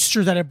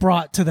moisture that it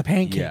brought to the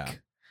pancake. Yeah.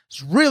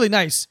 It's really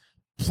nice.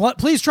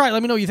 Please try it.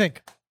 Let me know what you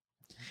think.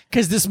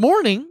 Because this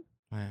morning,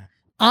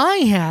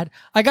 I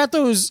got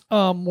those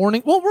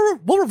morning. Well,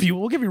 we'll review.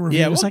 We'll give you a review.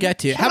 Yeah, in a we'll second. get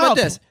to it. Shut How about up.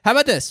 this? How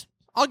about this?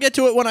 I'll get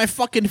to it when I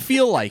fucking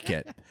feel like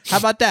it. How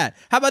about that?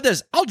 How about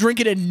this? I'll drink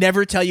it and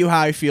never tell you how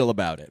I feel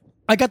about it.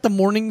 I got the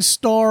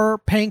Morningstar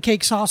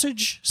pancake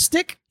sausage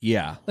stick.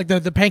 Yeah. Like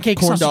the pancake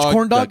sausage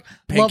corn dog.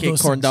 the Love pancake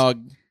those corn things.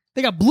 dog.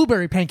 They got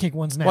blueberry pancake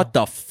ones now. What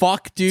the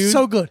fuck, dude?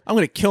 So good. I'm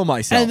gonna kill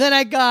myself. And then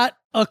I got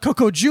a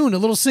Coco June, a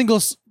little single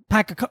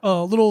pack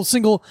of little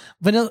single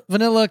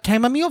vanilla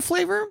chamomile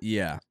flavor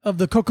yeah. of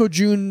the Coco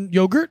June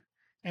yogurt,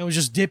 and was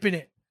just dipping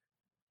it.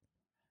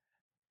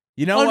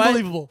 You know what?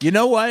 Unbelievable. You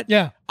know what?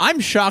 Yeah. I'm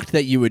shocked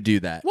that you would do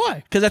that. Why?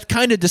 Because that's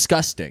kind of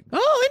disgusting.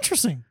 Oh,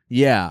 interesting.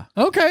 Yeah.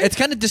 Okay. It's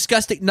kind of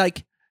disgusting.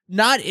 Like,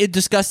 not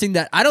disgusting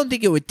that I don't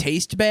think it would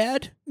taste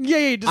bad.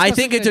 yeah. I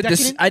think it's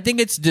decadent. I think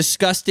it's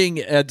disgusting.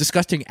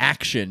 Disgusting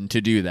action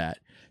to do that.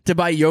 to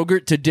buy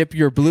yogurt to dip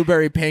your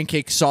blueberry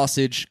pancake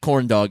sausage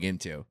corn dog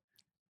into.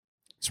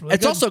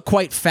 It's also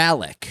quite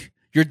phallic.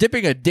 You're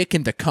dipping a dick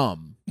into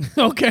cum.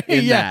 Okay,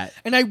 yeah. That.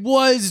 And I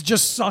was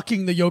just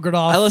sucking the yogurt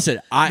off.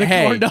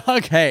 Corn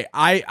dog. Hey,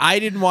 I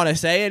didn't want to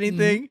say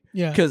anything.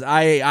 Yeah. Because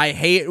I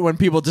hate when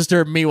people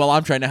disturb me while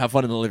I'm trying to have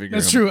fun in the living room.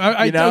 That's true.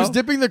 I was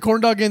dipping the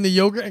corn dog in the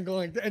yogurt and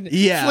going and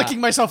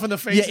flicking myself in the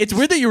face. Yeah, it's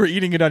weird that you were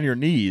eating it on your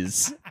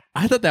knees.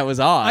 I thought that was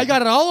odd. I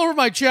got it all over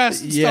my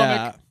chest and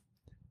stomach.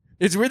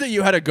 It's weird that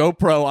you had a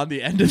GoPro on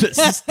the end of the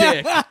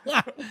stick.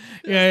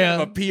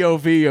 Yeah. A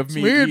POV of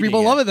me. Weird.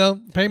 People love it though.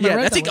 Pay my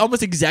rent. That's like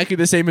almost exactly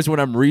the same as when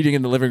I'm reading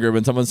in the living room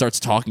and someone starts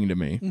talking to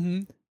me. Mm-hmm.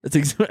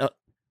 That's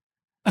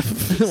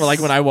like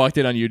when I walked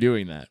in on you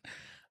doing that.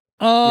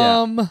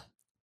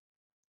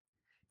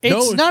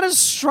 It's not as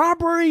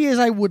strawberry as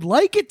I would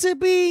like it to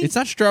be. It's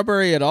not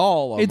strawberry at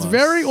all. Almost. It's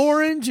very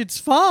orange. It's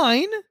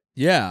fine.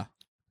 Yeah.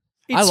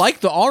 I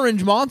like the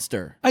orange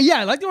monster.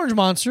 I like the orange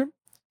monster.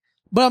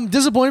 But I'm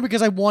disappointed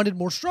because I wanted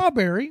more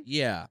strawberry.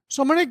 Yeah.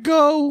 So I'm gonna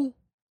go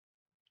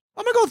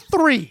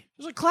 3.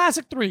 It's a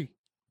classic 3.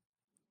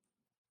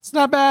 It's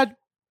not bad.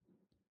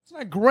 It's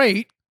not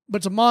great, but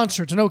it's a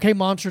monster. It's an okay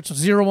monster. It's a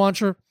 0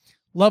 monster.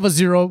 Love a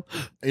 0.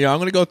 Yeah, I'm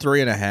gonna go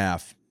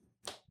 3.5.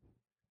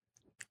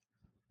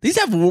 These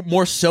have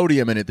more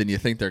sodium in it than you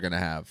think they're gonna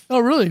have. Oh,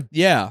 really?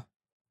 Yeah.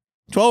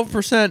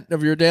 12%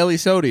 of your daily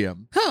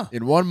sodium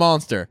in one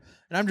monster.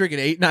 And I'm drinking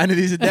 8-9 of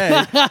these a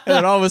day. And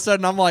then all of a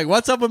sudden, I'm like,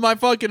 what's up with my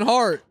fucking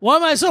heart? Why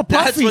am I so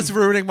puffy? That's what's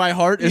ruining my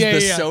heart is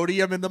the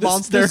sodium in the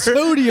monster. The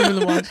sodium in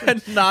the monster. And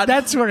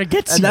that's where it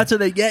gets you. And that's where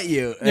they get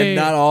you. And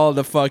not all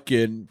the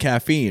fucking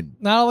caffeine.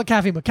 Not all the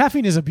caffeine, but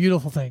caffeine is a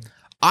beautiful thing.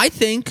 I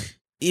think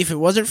if it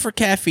wasn't for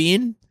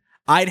caffeine,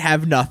 I'd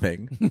have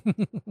nothing.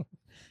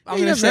 I'm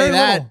going to say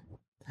that. Little.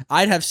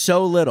 I'd have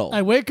so little.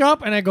 I wake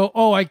up and I go,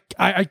 oh, I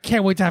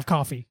can't wait to have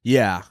coffee.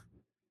 Yeah.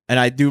 And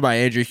I do my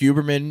Andrew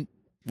Huberman.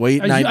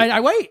 Wait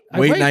 90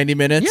 Wait 90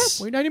 minutes.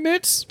 Yeah, wait 90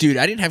 minutes. Dude,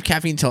 I didn't have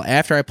caffeine until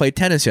after I played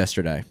tennis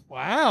yesterday.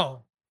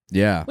 Wow.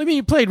 Yeah. I mean,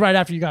 you played right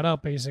after you got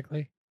up,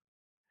 basically.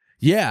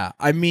 Yeah.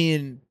 I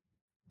mean,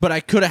 but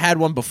I could have had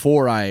one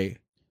before I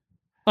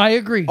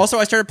agree. Also,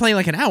 I started playing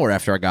like an hour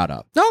after I got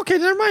up. Okay,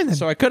 never mind then.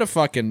 So I could have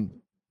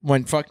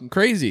went fucking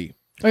crazy.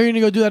 Are you going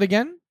to go do that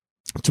again?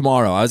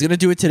 Tomorrow. I was going to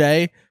do it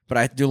today, but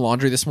I had to do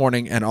laundry this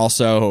morning. And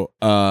also,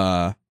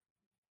 I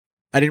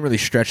didn't really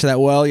stretch that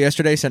well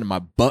yesterday, so my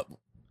butt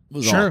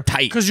was all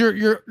tight because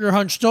you're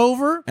hunched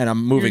over and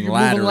I'm moving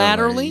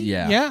laterally.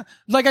 Yeah.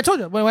 Like I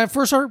told you when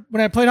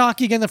I played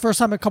hockey again the first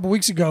time a couple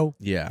weeks ago.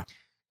 Yeah,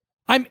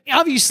 I'm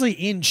obviously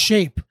in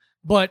shape,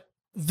 but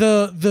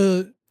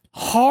the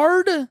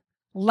hard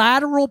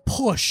lateral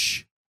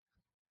push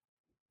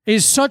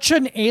is such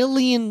an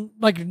alien.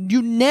 Like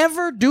you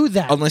never do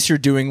that unless you're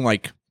doing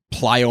like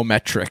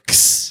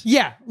plyometrics.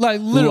 Yeah,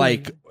 like literally,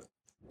 like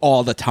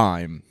all the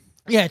time.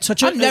 Yeah, it's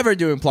such. I'm never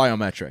doing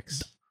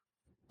plyometrics.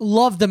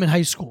 Loved them in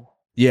high school.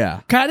 Yeah.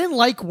 I didn't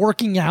like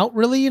working out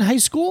really in high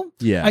school.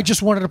 Yeah. I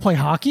just wanted to play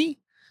hockey.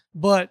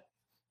 But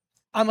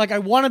I'm like, I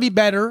want to be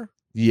better.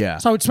 Yeah.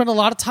 So I would spend a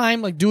lot of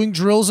time like doing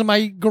drills in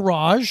my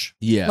garage.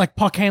 Yeah. Like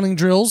puck handling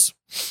drills.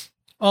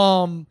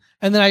 And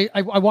then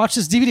I watched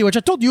this DVD, which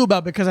I told you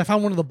about because I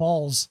found one of the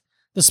balls,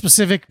 the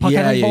specific puck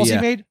handling balls he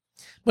made.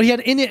 But he had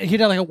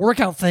like a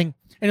workout thing,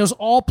 and it was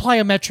all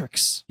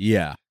plyometrics.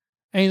 Yeah.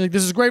 And he's like,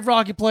 this is great for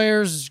hockey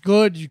players. It's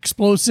good.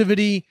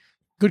 Explosivity.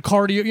 Good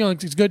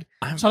cardio, it's good.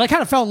 So I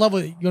kind of fell in love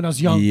with it when I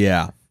was young.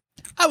 Yeah.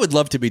 I would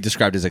love to be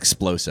described as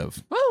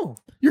explosive. Oh,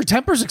 your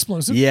temper's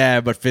explosive.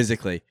 Yeah, but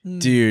physically.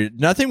 Dude,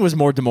 nothing was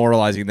more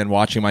demoralizing than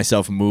watching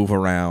myself move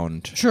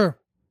around. Sure.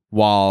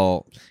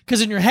 While...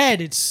 Because in your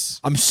head,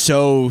 I'm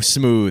so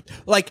smooth.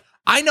 Like,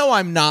 I know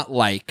I'm not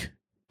like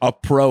a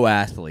pro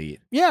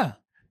athlete. Yeah.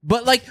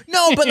 But like,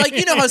 no, but like,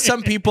 you know how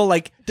some people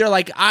like, they're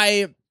like,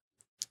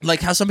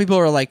 how some people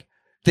are like,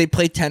 they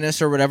play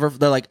tennis or whatever.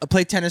 They're like, I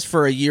played tennis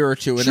for a year or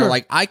two, and they're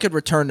like, I could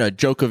return a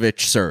Djokovic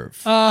serve,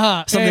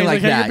 something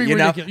like that. You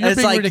know,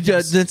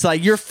 it's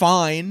like you're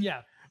fine,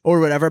 or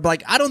whatever. But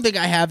like, I don't think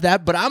I have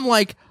that. But I'm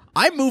like,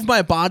 I move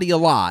my body a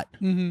lot.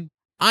 Mm-hmm.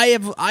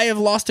 I have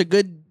lost a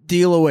good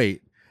deal of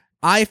weight.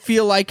 I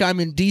feel like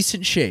I'm in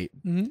decent shape.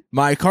 Mm-hmm.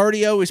 My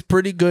cardio is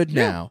pretty good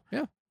now.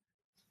 Yeah.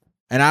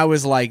 And I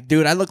was like,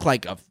 dude, I look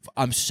like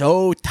I'm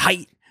so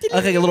tight. I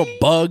look like a little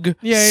bug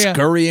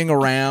scurrying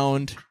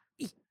around.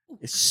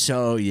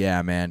 So,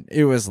 yeah, man.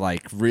 It was,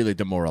 like, really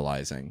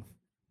demoralizing.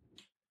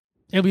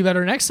 It'll be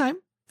better next time.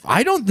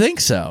 I don't think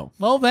so.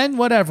 Well, then,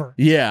 whatever.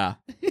 Yeah.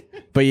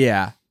 But,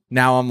 yeah.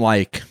 Now I'm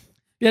like...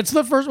 Yeah, it's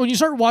the first... When you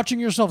start watching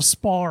yourself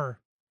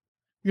spar,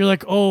 you're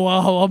like, oh,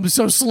 wow, I'm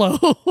so slow.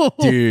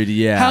 Dude,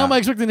 yeah. How am I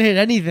expecting to hit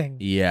anything?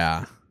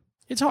 Yeah.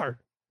 It's hard.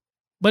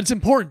 But it's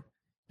important.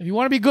 If you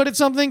want to be good at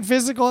something,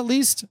 physical at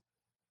least,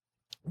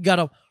 you got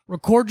to...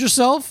 record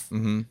yourself.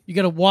 Mm-hmm. You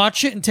got to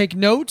watch it and take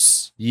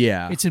notes.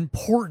 Yeah. It's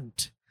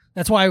important.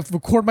 That's why I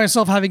record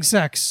myself having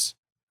sex.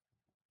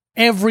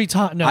 every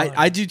time. No,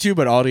 I do too,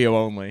 but audio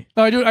only.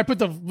 I do. I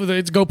put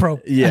it's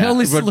GoPro. Yeah, I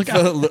only look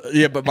out.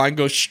 Yeah, but mine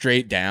goes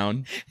straight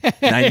down,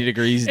 90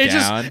 degrees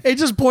down.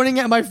 It's just pointing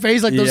at my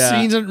face like those Yeah.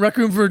 scenes in Rec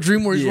Room for a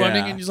Dream where he's Yeah.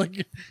 running and he's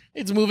like,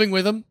 it's moving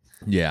with him.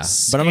 Yeah,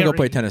 Scary. but I'm gonna go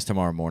play tennis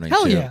tomorrow morning.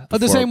 Hell too, yeah!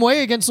 The same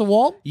way against the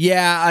wall.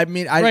 Yeah, I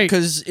mean,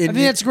 because I think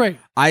that's great.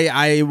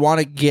 I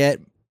want to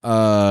get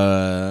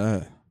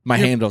my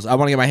handles. I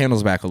want to get my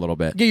handles back a little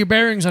bit. Get your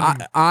bearings on.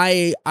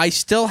 I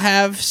still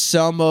have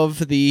some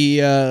of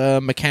the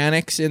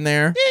mechanics in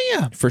there.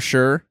 Yeah. For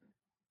sure.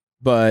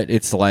 But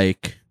it's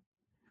like,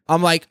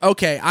 I'm like,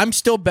 okay, I'm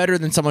still better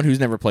than someone who's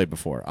never played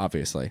before,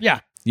 obviously. Yeah.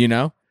 You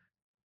know?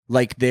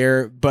 Like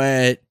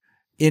but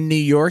in New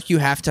York, you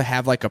have to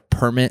have like a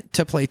permit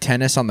to play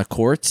tennis on the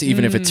courts,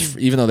 even if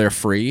even though they're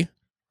free.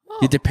 Oh. You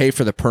have to pay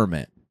for the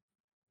permit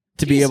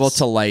to be able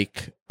to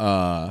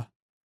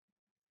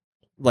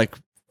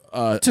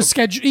to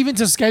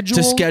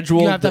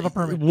schedule you have to have a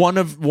permit.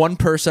 One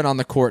person on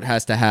the court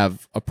has to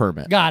have a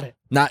permit. Got it.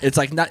 Not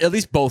at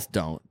least both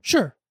don't.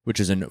 Sure.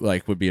 Which is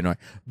would be annoying.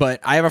 But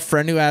I have a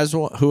friend who has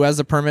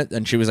the permit,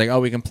 and she was like,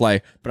 "Oh, we can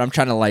play." But I'm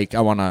trying to I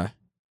don't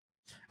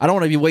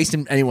want to be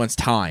wasting anyone's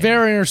time.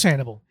 Very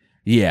understandable.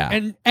 Yeah.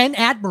 And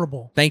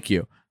admirable. Thank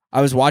you.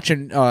 I was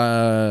watching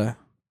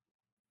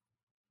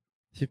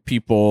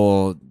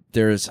people.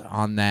 There's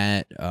on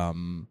that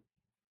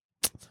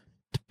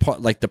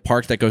like the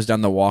park that goes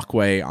down the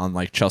walkway on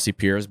like Chelsea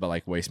Piers, but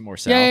like way more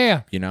south.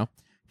 Yeah. You know,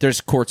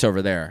 there's courts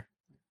over there.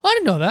 I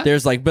didn't know that.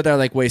 There's but they're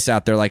like way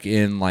south. They're like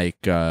in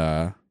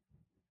whatever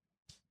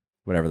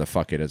the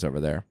fuck it is over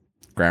there,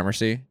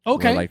 Gramercy.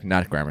 Okay. Or like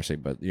not Gramercy,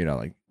 but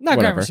like not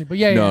whatever. Gramercy, but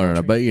yeah.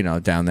 No, but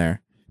down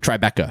there,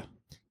 Tribeca.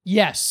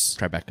 Yes.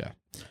 Tribeca.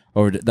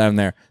 Over down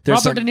there.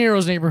 There's Robert De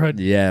Niro's neighborhood.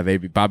 Yeah,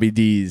 baby, Bobby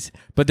D's.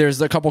 But there's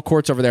a couple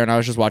courts over there, and I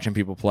was just watching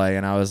people play,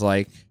 and I was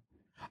like,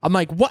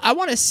 what? I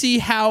want to see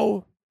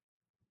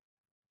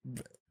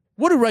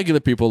what do regular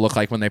people look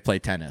like when they play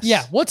tennis?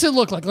 Yeah. What's it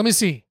look like? Let me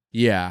see.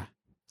 Yeah.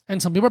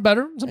 And some people are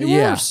better, some people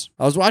are worse.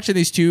 I was watching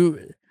these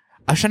two.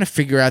 I was trying to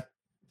figure out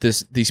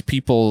these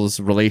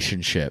people's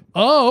relationship.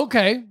 Oh,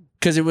 okay.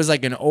 Because it was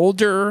like an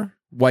older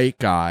white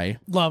guy.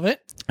 Love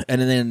it. And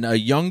then a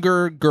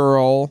younger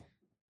girl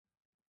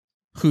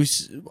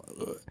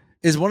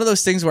is one of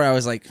those things where I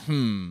was like,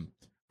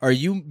 are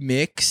you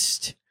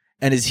mixed?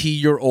 And is he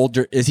your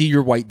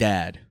white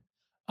dad?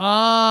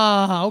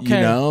 Ah, okay.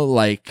 You know,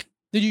 like...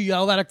 Did you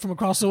yell that from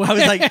across the way? I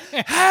was like,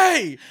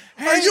 hey,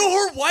 are you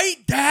her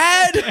white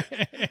dad?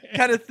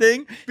 kind of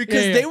thing.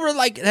 Because they were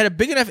like, had a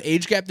big enough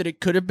age gap that it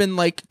could have been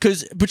like,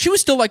 but she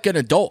was still like an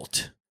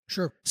adult.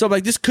 Sure. So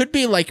like, this could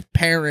be like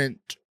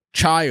parent,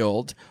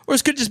 child, or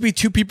this could just be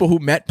two people who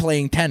met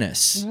playing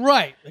tennis.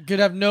 Right. It could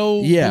have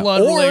no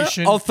blood or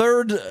relation. A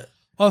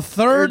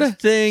third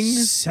thing.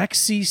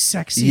 Sexy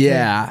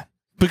yeah. thing.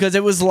 Because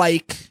it was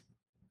like,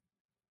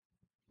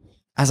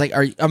 I was like,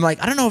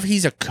 I don't know if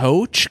he's a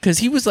coach, because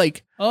he was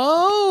like,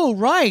 oh,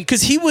 right,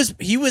 because he was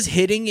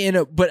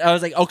hitting but I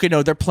was like, okay,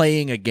 no, they're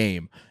playing a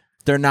game.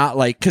 They're not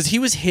like, because he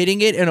was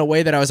hitting it in a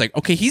way that I was like,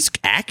 okay, he's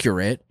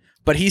accurate,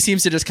 but he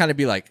seems to just kind of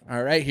be like,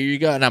 all right, here you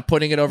go, and I'm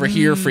putting it over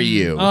here for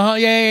you,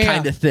 yeah,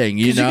 kind of thing,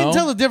 you know? You can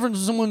tell the difference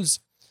when someone's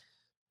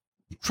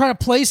trying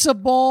to place a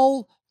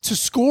ball to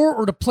score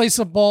or to place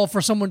a ball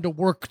for someone to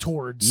work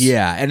towards.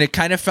 Yeah, and it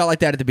kind of felt like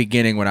that at the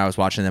beginning when I was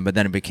watching them, but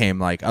then it became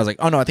like, I was like,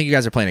 oh no, I think you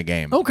guys are playing a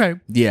game. Okay.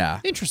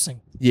 Yeah.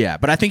 Interesting. Yeah,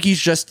 but I think he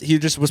just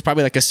was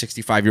probably like a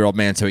 65-year-old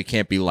man, so he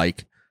can't be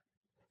like,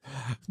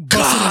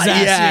 busting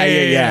his ass.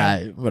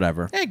 Yeah.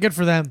 Whatever. Hey, good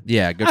for them.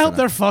 Yeah, good I for hope them.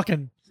 they're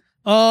fucking.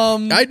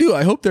 I do.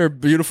 I hope their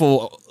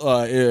beautiful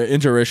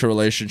interracial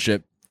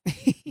relationship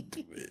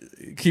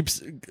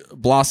keeps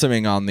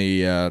blossoming on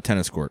the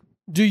tennis court.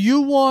 Do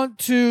you want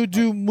to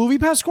do Movie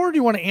Pass Corner, or do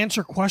you want to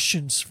answer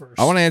questions first?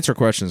 I want to answer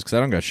questions because I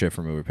don't got shit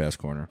for Movie Pass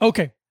Corner.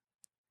 Okay.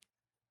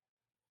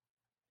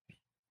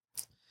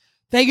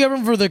 Thank you,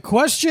 everyone, for the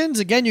questions.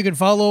 Again, you can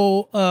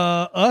follow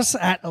us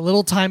at A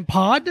Little Time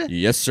Pod.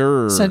 Yes,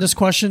 sir. Send us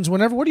questions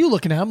whenever. What are you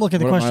looking at? I'm looking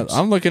at the questions.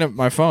 I'm looking at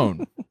my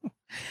phone.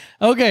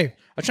 Okay.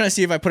 I'm trying to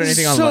see if I put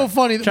anything on. So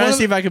funny. Trying to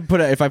see if I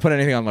put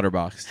anything on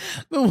Letterboxd.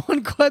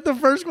 The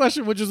first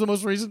question, which is the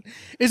most recent,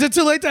 is it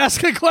too late to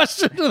ask a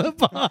question to the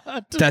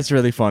pod? That's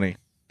really funny.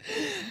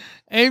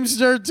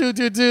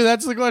 Aimster222.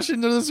 That's the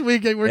question to this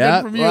week. We're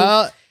getting from you.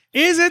 Well,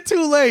 is it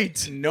too late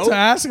to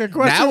ask a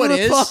question now to it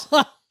the is.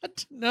 pod?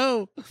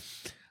 No.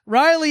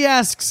 Riley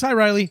asks, hi,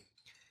 Riley.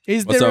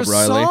 Is What's there up, a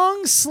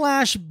Riley?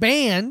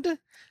 song/band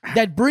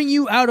that bring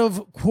you out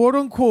of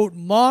quote-unquote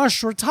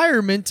mosh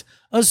retirement,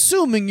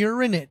 assuming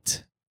you're in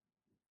it?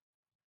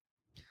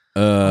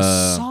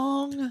 A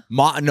song?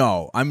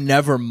 No, I'm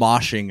never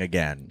moshing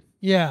again.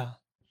 Yeah.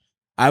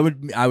 I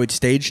would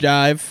stage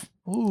dive.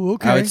 Ooh,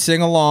 okay. I would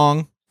sing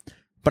along,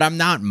 but I'm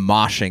not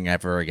moshing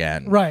ever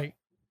again. Right.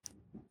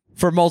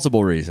 For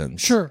multiple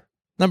reasons. Sure.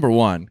 Number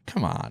one,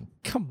 come on.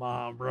 Come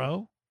on,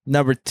 bro.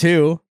 Number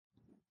two,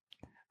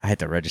 I had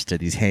to register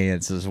these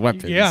hands as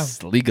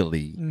weapons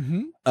legally.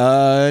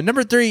 Mm-hmm.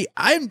 Number three,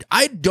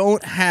 I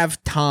don't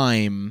have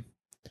time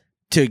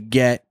to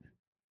get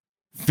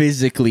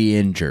physically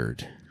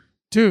injured.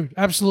 Dude,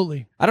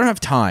 absolutely. I don't have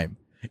time.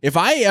 If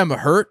I am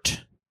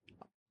hurt,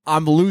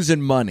 I'm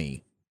losing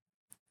money.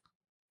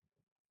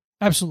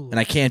 Absolutely. And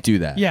I can't do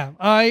that. Yeah.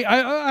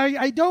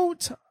 I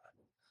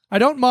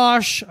don't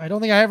mosh. I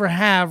don't think I ever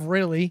have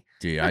really.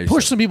 Dude, I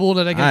push some people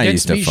to like an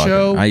against me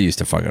show. I used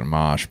to fucking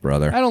mosh,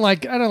 brother. I don't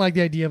like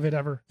the idea of it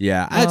ever.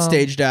 Yeah, I had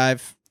stage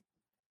dive.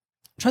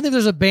 I'm trying to think if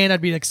there's a band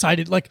I'd be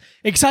excited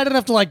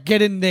enough to like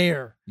get in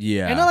there.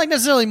 Yeah. And not like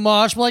necessarily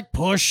mosh, but like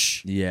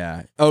push.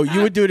 Yeah. Oh,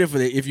 you would do it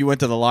if you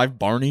went to the live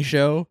Barney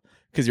show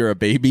because you're a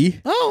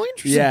baby. Oh,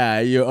 interesting. Yeah.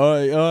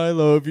 I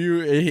love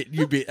you.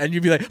 You'd be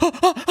like,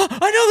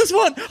 I know this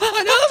one.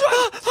 I know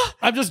this one.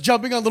 I'm just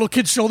jumping on little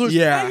kids' shoulders.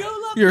 Yeah.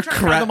 You're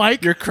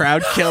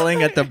crowd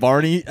killing at the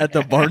Barney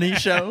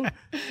show.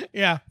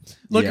 Yeah.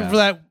 Looking for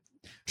that.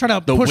 Trying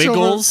to the push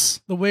Wiggles.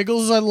 Over. The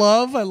Wiggles I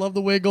love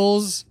the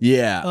Wiggles.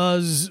 Yeah.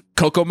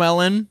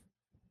 Cocomelon.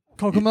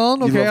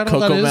 Cocomelon? Okay, I don't know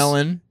what that is.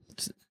 Cocomelon.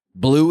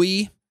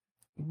 Bluey.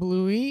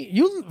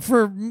 You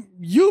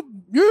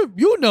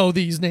know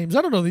these names.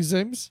 I don't know these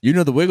names. You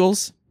know the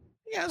Wiggles.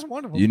 Yeah, that's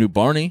one of them. You knew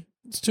Barney.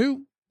 It's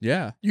 2.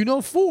 Yeah. You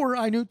know 4.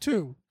 I knew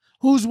 2.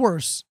 Who's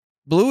worse?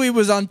 Bluey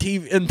was on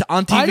TV in the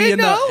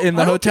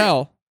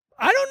hotel.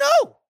 I don't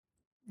know.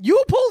 You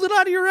pulled it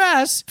out of your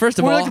ass. First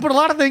of all, like to put a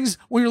lot of things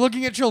when you're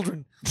looking at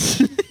children.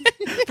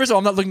 First of all,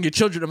 I'm not looking at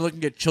children. I'm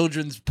looking at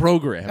children's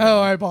programming. Oh,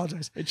 I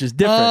apologize. It's just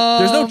different.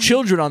 There's no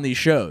children on these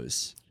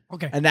shows.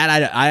 Okay, and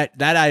that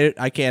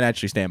I can't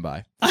actually stand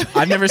by.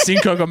 I've never seen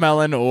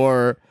Cocomelon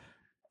or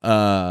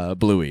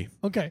Bluey.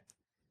 Okay,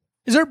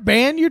 is there a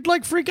band you'd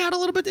like freak out a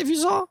little bit if you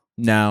saw?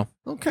 No.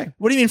 Okay.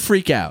 What do you mean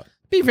freak out?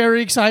 Be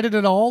very excited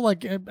at all,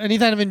 like any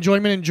kind of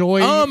enjoyment.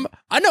 Enjoy.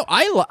 I know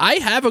I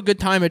have a good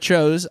time at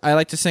shows. I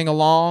like to sing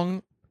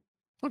along.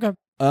 Okay.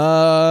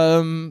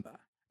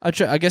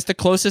 I guess the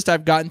closest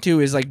I've gotten to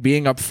is like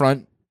being up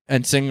front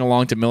and singing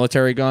along to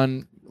Military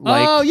Gun.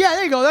 Like, oh yeah,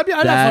 there you go. I'd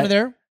have fun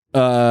there.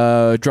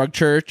 Drug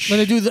Church. When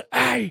they do the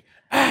aye,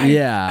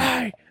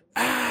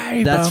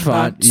 that's bum,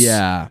 fun. bum,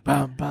 Yeah.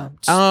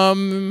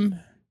 Bum.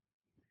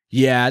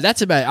 Yeah,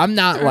 that's about it. I'm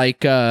not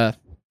like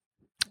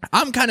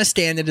I'm kind of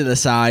standing to the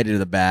side or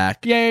the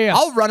back. Yeah.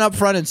 I'll run up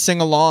front and sing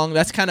along.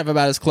 That's kind of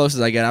about as close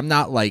as I get. I'm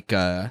not like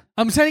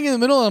I'm standing in the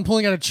middle and I'm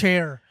pulling out a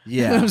chair.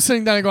 Yeah. I'm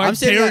sitting down and going, I'm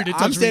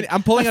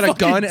pulling out a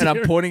gun and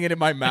I'm pointing it in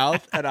my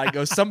mouth and I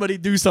go, somebody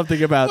do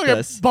something about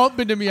this.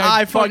 Bump into me.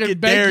 I fucking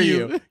dare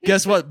you.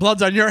 Guess what?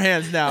 Blood's on your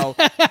hands now.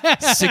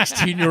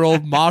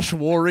 16-year-old mosh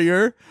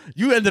warrior.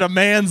 You ended a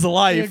man's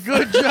life. Yeah,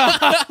 good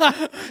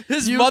job.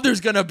 His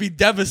mother's going to be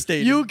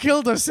devastated. You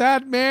killed a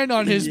sad man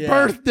on his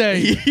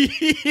birthday.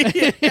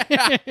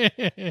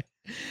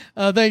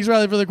 Thanks,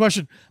 Riley, for the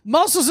question.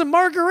 Muscles and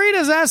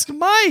Margaritas ask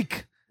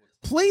Mike.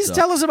 Please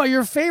tell us about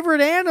your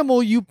favorite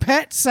animal you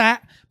pet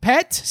sat /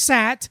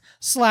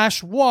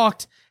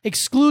 walked,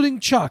 excluding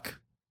Chuck.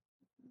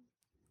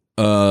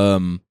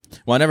 Well,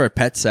 I never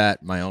pet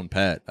sat my own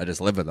pet. I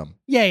just live with them.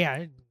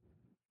 Yeah.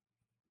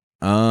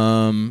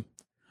 I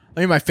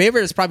mean, my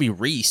favorite is probably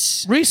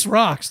Reese. Reese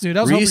rocks, dude.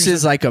 Reese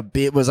is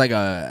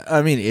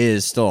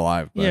is still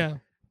alive. But yeah.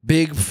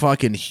 Big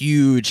fucking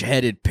huge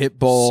headed pit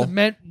bull.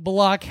 Cement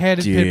block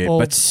headed pit bull.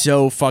 But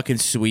so fucking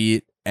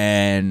sweet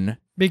and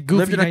big goofy.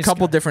 Lived in a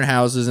couple different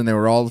houses and they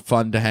were all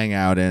fun to hang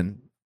out in.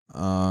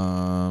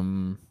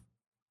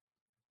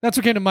 That's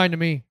what came to mind to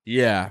me.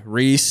 Yeah,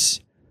 Reese.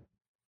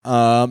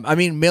 I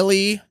mean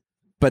Millie,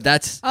 but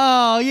that's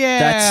I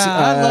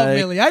love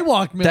Millie. I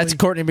walked Millie. That's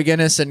Courtney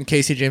McGinnis and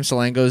Casey James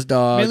Salango's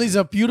dog. Millie's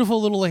a beautiful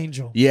little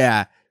angel.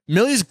 Yeah,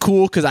 Millie's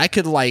cool because I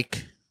could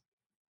like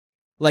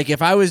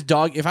if I was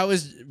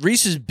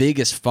Reese is big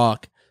as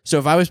fuck. So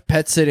if I was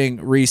pet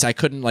sitting Reese, I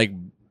couldn't like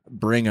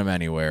bring him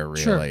anywhere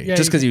really, sure. Yeah,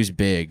 just because he was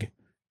big,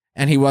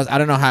 and I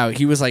don't know how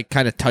he was like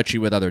kind of touchy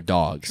with other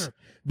dogs. Sure.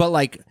 But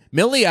like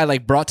Millie, I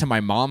like brought to my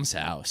mom's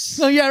house.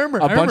 Oh yeah, I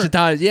remember a bunch of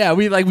times. Yeah,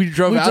 we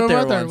drove out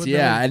there once.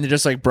 Yeah, Millie. and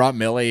just like brought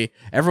Millie.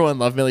 Everyone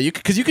loved Millie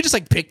because you could just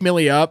like pick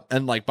Millie up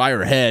and like by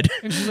her head.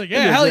 And she's like,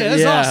 "Yeah, hell yeah,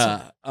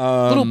 that's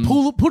awesome."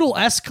 Little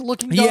poodle-esque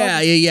looking dog.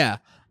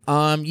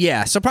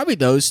 Yeah. So probably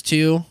those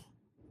two.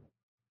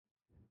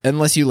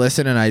 Unless you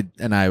listen and I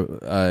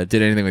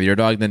did anything with your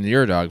dog, then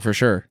your dog for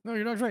sure. No,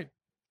 your dog's right.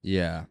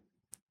 Yeah.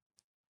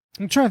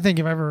 I'm trying to think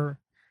if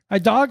I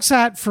dog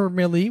sat for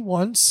Millie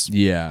once.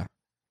 Yeah.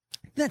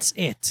 That's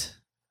it.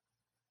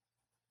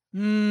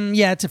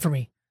 Yeah, that's it for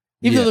me.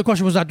 Even though the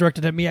question was not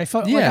directed at me, I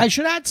felt like I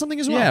should add something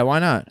as well. Yeah, why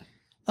not?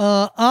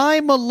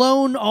 I'm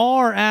Alone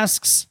R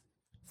asks,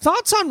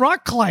 thoughts on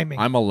rock climbing?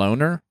 I'm a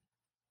loner?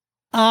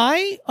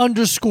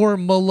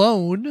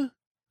 I_Malone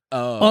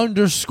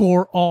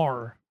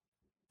 _R.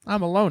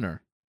 I'm a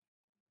loner.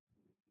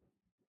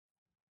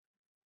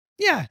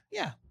 Yeah.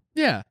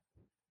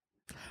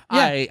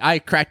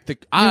 I cracked the...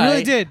 You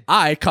really did.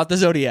 I caught the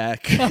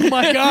Zodiac. Oh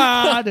my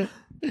God.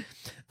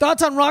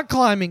 Thoughts on rock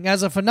climbing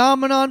as a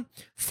phenomenon,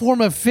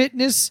 form of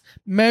fitness,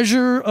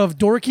 measure of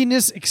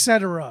dorkiness,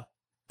 etc.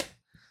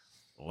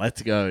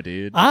 Let's go,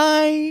 dude.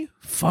 I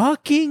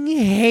fucking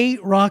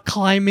hate rock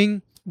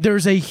climbing.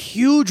 There's a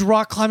huge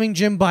rock climbing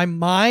gym by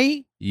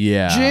my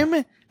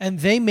gym, and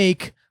they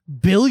make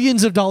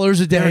billions of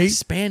dollars a They're day.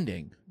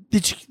 expanding.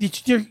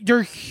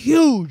 They're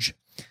huge.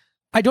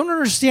 I don't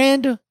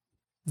understand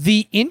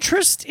the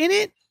interest in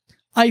it.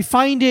 I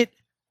find it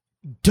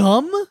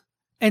dumb,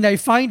 and I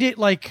find it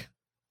like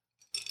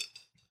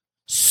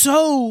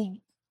so.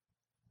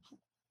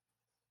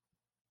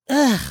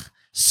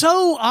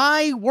 So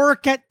I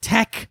work at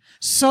tech.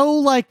 So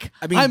like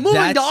I'm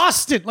moving to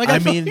Austin. Like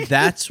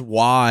that's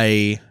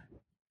why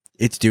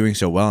it's doing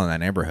so well in that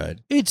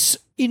neighborhood. It's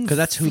because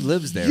that's who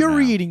lives there.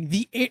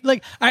 Infuriating.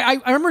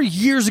 I remember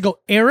years ago,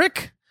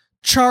 Eric,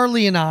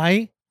 Charlie, and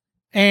I,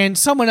 and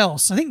someone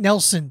else. I think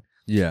Nelson.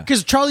 Yeah.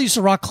 Because Charlie used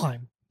to rock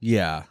climb.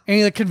 Yeah.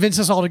 And he convinced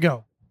us all to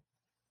go.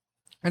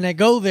 And I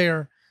go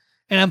there.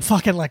 And I'm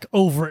fucking like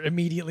over it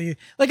immediately.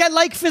 Like I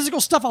like physical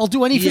stuff. I'll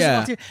do any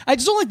physical. I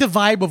just don't like the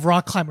vibe of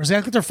rock climbers. They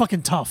act like they're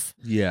fucking tough.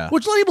 Yeah.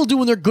 Which a lot of people do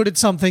when they're good at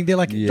something. They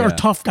are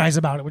tough guys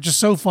about it, which is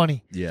so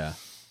funny. Yeah.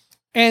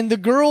 And the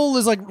girl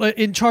is like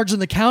in charge of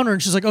the counter,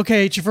 and she's like,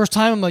 "Okay, it's your first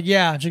time." I'm like,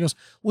 "Yeah." And she goes,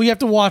 "Well, you have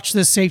to watch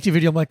this safety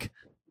video." I'm like,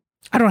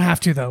 "I don't have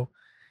to though."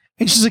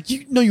 And she's like,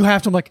 "No, you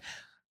have to." I'm like,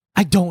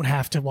 "I don't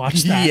have to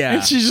watch that." Yeah.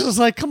 And she's just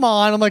like, "Come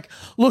on." I'm like,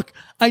 "Look,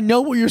 I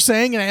know what you're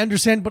saying, and I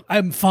understand, but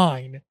I'm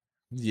fine."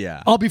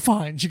 Yeah. I'll be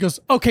fine. She goes,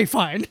 okay,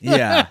 fine.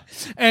 Yeah.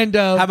 And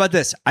how about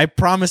this? I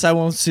promise I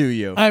won't sue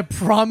you. I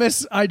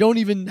promise I don't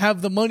even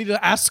have the money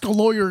to ask a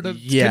lawyer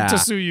to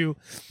sue you.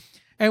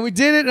 And we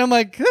did it, and I'm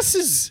like, this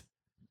is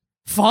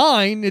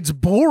fine. It's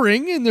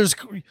boring, and there's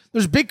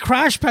big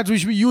crash pads we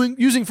should be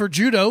using for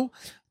judo.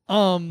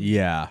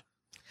 Yeah.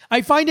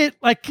 I find it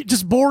like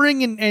just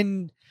boring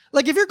and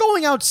like if you're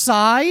going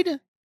outside.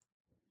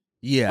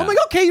 Yeah. I'm like,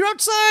 okay, you're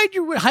outside,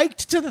 you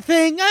hiked to the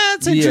thing.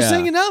 That's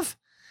interesting enough.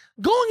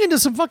 Going into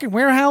some fucking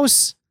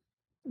warehouse,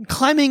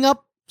 climbing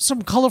up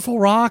some colorful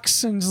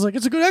rocks, and it's like,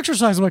 it's a good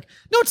exercise. I'm like,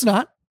 no, it's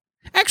not.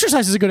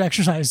 Exercise is a good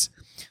exercise.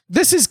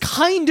 This is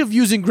kind of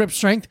using grip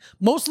strength,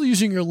 mostly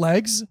using your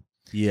legs.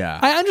 Yeah.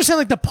 I understand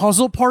like the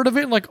puzzle part of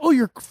it. Like, oh,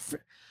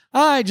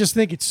 I just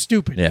think it's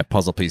stupid. Yeah,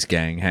 puzzle piece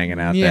gang hanging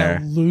out there. Yeah,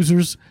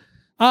 losers.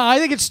 I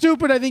think it's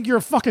stupid. I think you're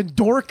a fucking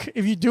dork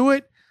if you do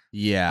it.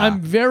 Yeah.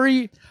 I'm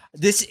very...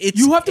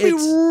 You have to be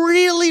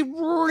really,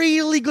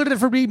 really good at it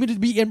for me to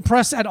be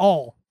impressed at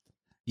all.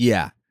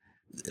 Yeah.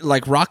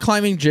 Like rock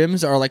climbing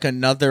gyms are like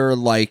another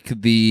like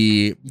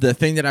the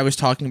thing that I was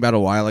talking about a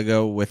while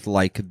ago with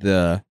like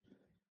the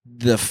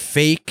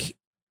fake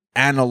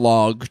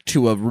analog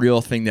to a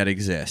real thing that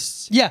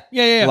exists. Yeah.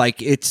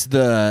 Like it's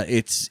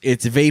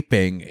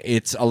vaping,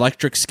 it's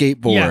electric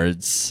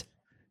skateboards,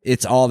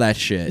 it's all that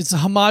shit. It's a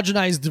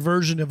homogenized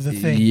version of the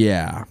thing.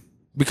 Yeah.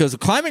 Because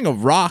climbing a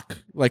rock,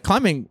 like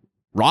climbing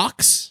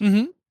rocks,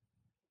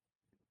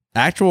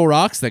 actual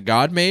rocks that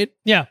God made.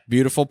 Yeah.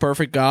 Beautiful,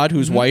 perfect God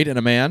who's white and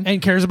a man.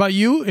 And cares about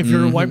you if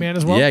you're a white man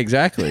as well. Yeah,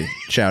 exactly.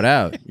 Shout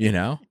out, you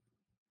know?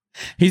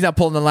 He's not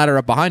pulling the ladder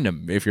up behind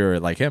him if you're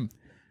like him.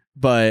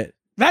 But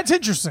that's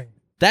interesting.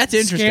 That's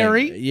interesting.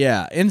 Scary.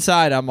 Yeah.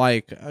 Inside, I'm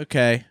like,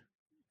 okay.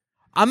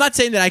 I'm not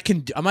saying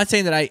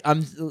that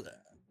I'm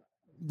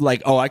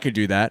like, oh, I could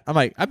do that. I'm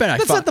like, I bet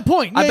That's not the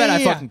point. I bet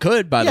I fucking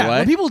could, by the way.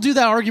 When people do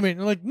that argument,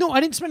 they're like, no, I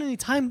didn't spend any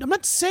time. I'm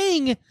not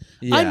saying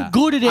I'm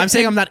good at it. I'm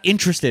saying I'm not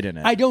interested in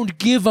it. I don't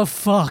give a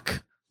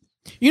fuck.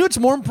 You know what's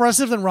more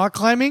impressive than rock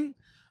climbing?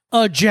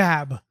 A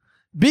jab.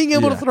 Being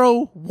able to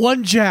throw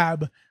one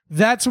jab.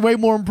 That's way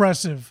more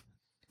impressive.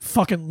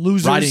 Fucking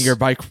losers. Riding your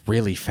bike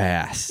really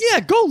fast. Yeah,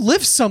 go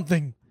lift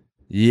something.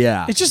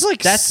 Yeah. It's just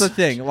like... That's the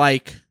thing.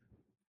 Like...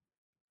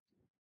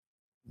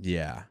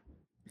 Yeah.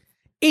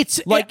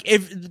 It's like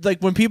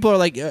when people are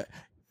like,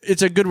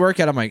 it's a good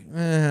workout. I'm like,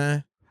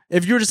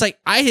 if you're just like,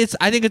 I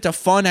think it's a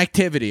fun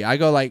activity. I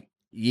go like,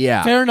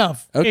 yeah, fair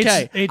enough.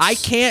 Okay,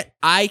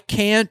 I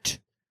can't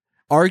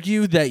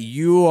argue that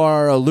you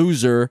are a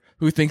loser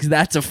who thinks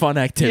that's a fun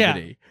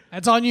activity. Yeah,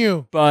 that's on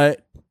you.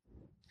 But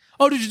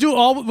did you do it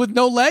all with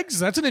no legs?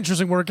 That's an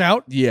interesting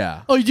workout.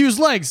 Yeah. Oh, you use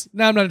legs?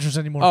 Now I'm not interested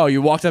anymore. Oh,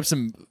 you walked up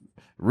some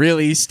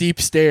really steep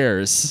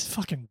stairs.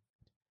 Fucking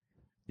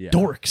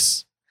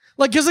dorks.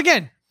 Like, because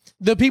again.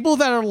 The people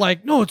that are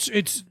like, no, it's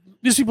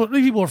these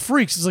people are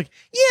freaks. It's like,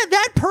 yeah,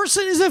 that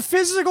person is a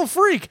physical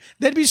freak.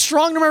 They'd be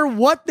strong no matter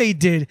what they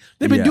did.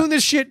 They've been doing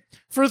this shit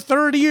for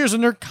 30 years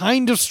and they're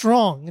kind of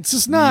strong. It's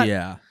just not.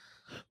 Yeah.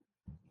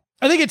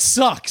 I think it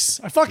sucks.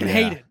 I fucking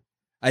hate it.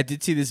 I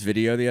did see this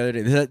video the other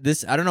day.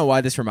 This I don't know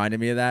why this reminded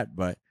me of that,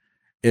 but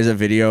is a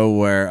video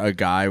where a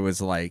guy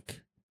was like,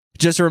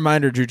 just a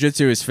reminder,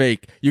 jujitsu is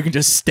fake. You can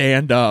just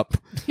stand up.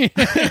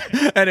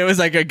 And it was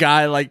like a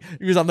guy, like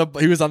he was on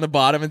the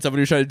bottom, and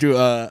somebody was trying to do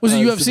a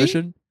UFC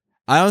submission.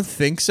 I don't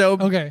think so.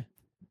 Okay,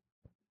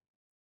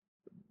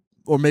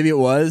 or maybe it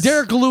was.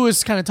 Derek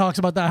Lewis kind of talks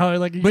about that. How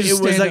like, but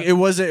it was like it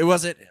wasn't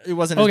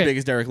as big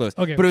as Derek Lewis.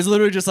 Okay, but it was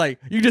literally just like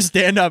you just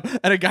stand up,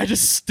 and a guy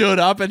just stood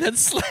up and then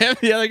slammed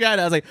the other guy. And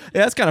I was like,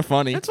 yeah, that's kind of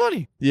funny. That's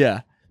funny.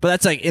 Yeah, but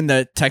that's like in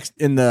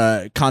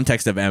the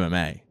context of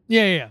MMA.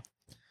 Yeah.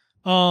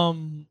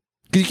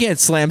 Because you can't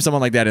slam someone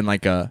like that in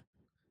like a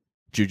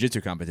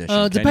Jiu-jitsu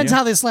competition. Depends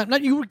how they slam.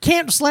 Not, you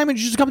can't slam in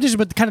jiu-jitsu competition,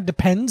 but it kind of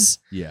depends.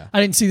 Yeah. I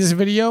didn't see this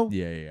video.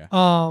 Yeah.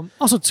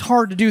 Also, it's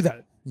hard to do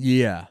that.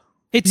 Yeah.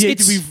 It's you have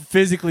to be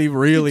physically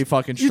really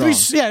fucking strong.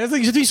 You have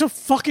to be so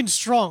fucking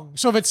strong.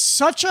 So if it's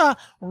such a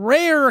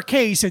rare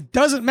case, it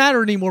doesn't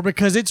matter anymore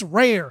because it's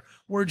rare.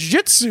 Where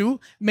jiu-jitsu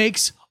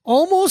makes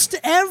almost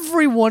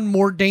everyone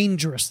more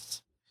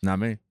dangerous. Not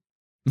me.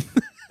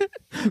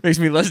 Makes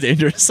me less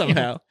dangerous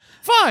somehow.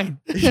 Fine.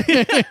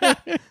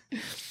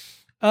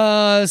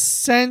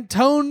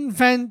 Santone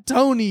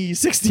Fantoni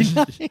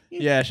 69.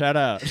 Yeah, shout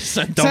out.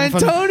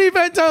 Santoni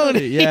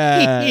Fantoni.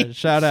 Yeah,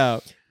 shout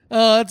out.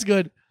 That's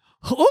good.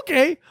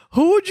 Okay,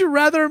 who would you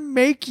rather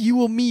make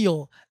you a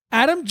meal?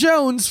 Adam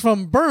Jones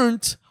from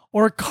Burnt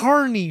or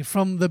Carney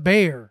from The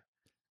Bear?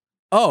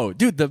 Oh,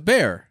 dude, The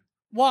Bear.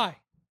 Why?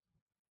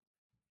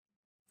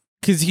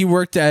 Because he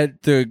worked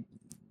at the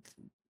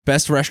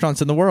best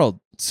restaurants in the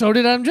world. So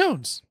did Adam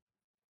Jones.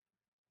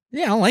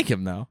 Yeah, I don't like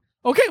him though.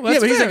 Okay, well,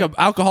 that's but he's fair. like an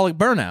alcoholic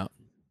burnout.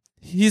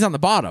 He's on the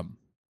bottom.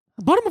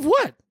 Bottom of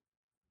what?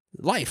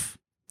 Life.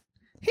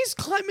 He's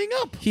climbing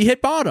up. He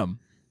hit bottom.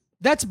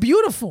 That's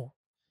beautiful.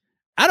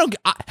 How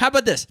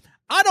about this?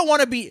 I don't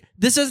want to be.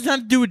 This doesn't have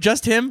to do with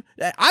just him.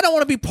 I don't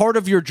want to be part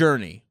of your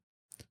journey.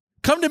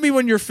 Come to me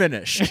when you're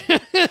finished.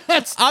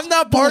 I'm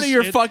not part of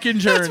your fucking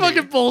journey. That's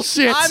fucking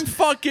bullshit. I'm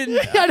fucking.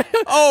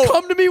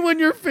 Come to me when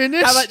you're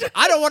finished.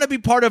 I don't want to be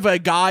part of a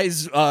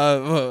guy's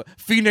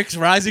phoenix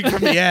rising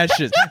from the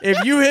ashes.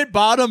 If you hit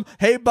bottom,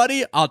 hey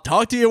buddy, I'll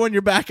talk to you when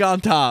you're back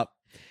on top.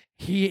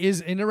 He is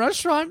in a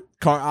restaurant.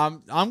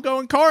 I'm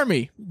going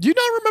Carmy. Do you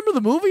not remember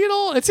the movie at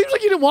all? It seems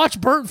like you didn't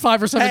watch Burnt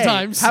 5 or 7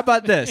 times. How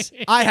about this?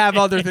 I have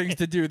other things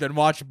to do than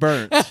watch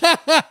Burnt.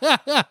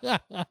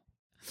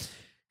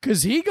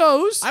 Because he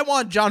goes. I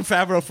want Jon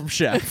Favreau from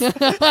Chef.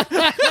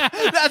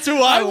 That's who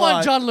I want. I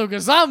want John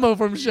Leguizamo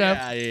from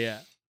Chef. Yeah.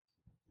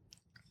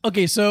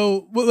 Okay,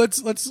 so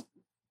let's.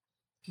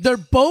 They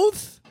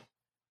both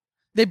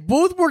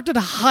worked at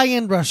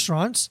high-end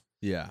restaurants.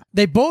 Yeah.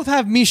 They both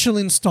have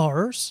Michelin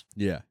stars.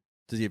 Yeah.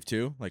 Does he have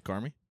 2, like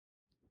Carmy?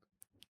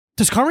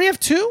 Does Carmy have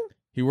 2?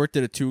 He worked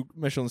at a 2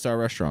 Michelin star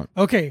restaurant.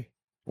 Okay.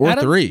 Or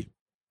Adam? 3.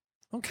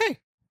 Okay.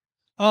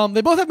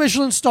 They both have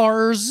Michelin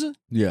stars.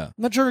 Yeah. I'm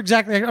not sure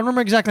exactly. I don't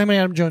remember exactly how many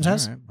Adam Jones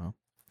has. Right, well,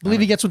 I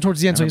believe he gets one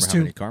towards the end, so he's 2.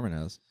 How many Carmen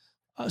has?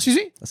 Excuse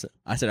me?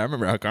 I said I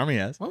remember how Carmy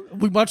has. Well,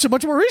 we watched it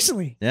much more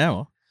recently.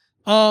 Yeah,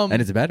 well.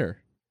 And it's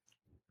better.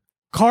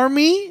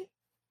 Carmy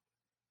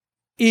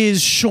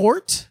is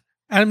short.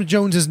 Adam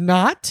Jones is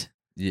not.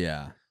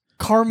 Yeah.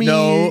 Carmy.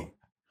 No.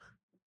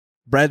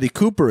 Bradley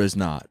Cooper is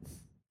not.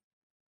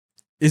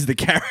 Is the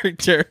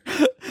character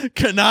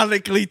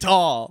canonically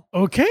tall?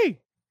 Okay.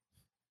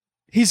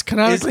 He's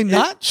canonically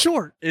not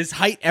short. Is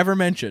height ever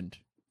mentioned?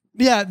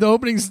 Yeah, the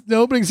opening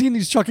scene,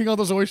 he's chucking all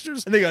those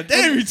oysters. And they go,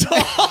 damn, you're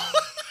tall.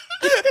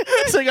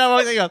 So they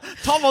go,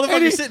 tall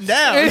motherfucker sitting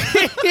down.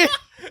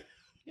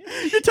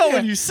 You're tall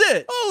when you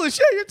sit. Holy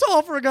shit, you're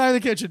tall for a guy in the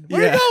kitchen.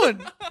 Where are you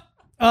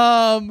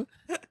going?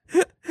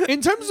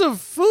 In terms of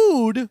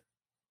food,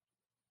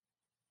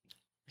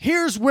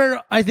 here's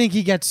where I think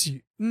he gets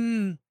you.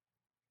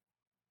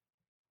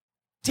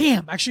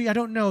 Damn, actually, I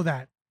don't know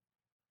that.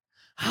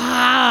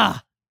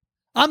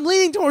 I'm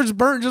leaning towards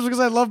Burnt just because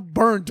I love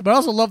Burnt, but I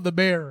also love The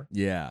Bear.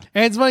 Yeah.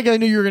 And it's funny because I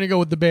knew you were going to go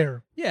with The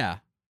Bear. Yeah.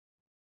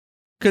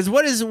 Because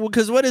what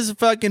is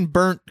fucking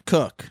Burnt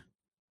cook?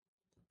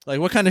 Like,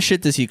 what kind of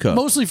shit does he cook?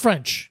 Mostly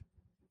French.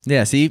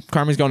 Yeah, see?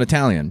 Carmen's going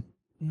Italian.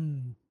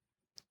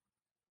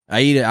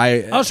 I eat it.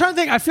 I was trying to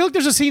think. I feel like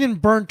there's a scene in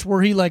Burnt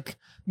where he, like,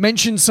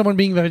 mentions someone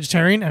being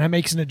vegetarian and it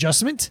makes an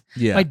adjustment.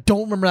 Yeah. I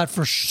don't remember that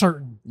for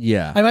certain.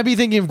 Yeah. I might be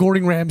thinking of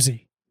Gordon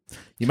Ramsay.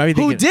 You might be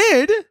thinking... Who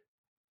did...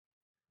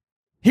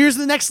 Here's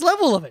the next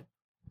level of it.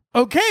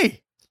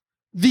 Okay.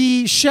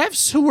 The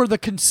chefs who were the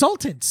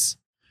consultants.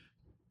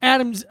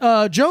 Adam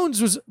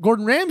Jones was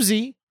Gordon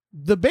Ramsay.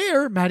 The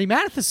Bear, Matty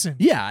Matheson.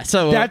 Yeah,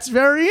 so... That's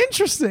very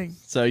interesting.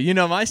 So you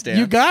know my stance.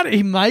 You got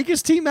it. Mike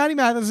is team Matty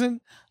Matheson.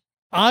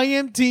 I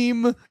am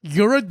team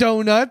You're a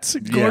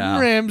Donut, Gordon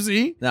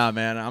Ramsay. Nah,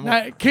 man.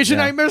 I'm Kitchen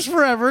Nightmares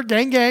Forever,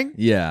 gang.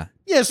 Yeah.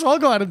 Yeah, so I'll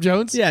go Adam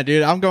Jones. Yeah,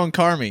 dude. I'm going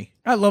Carmy.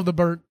 I love the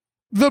Burnt.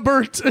 The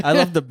Burnt. I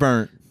love the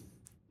Burnt.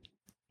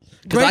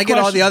 Because I get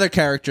all the other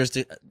characters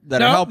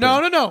that are helping.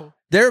 No.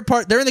 They're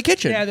in the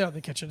kitchen. Yeah, they're in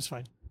the kitchen. It's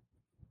fine.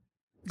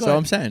 Go so ahead.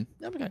 I'm saying.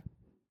 Okay.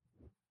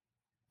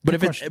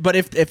 But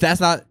if that's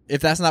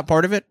not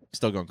part of it,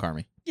 still going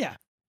Carmy. Yeah.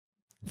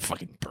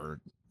 Fucking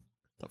Burnt.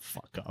 The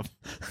fuck up.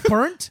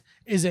 Burnt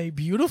is a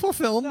beautiful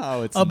film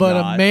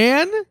about a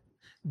man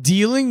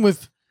dealing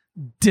with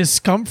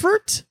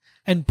discomfort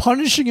and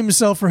punishing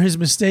himself for his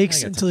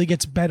mistakes until he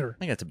gets better.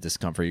 I got some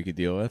discomfort you could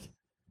deal with.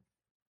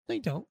 No,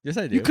 you don't. Yes,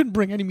 I do. You couldn't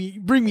bring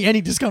me any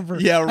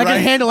discomfort. Yeah, right. I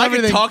can handle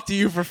everything. I can talk to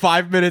you for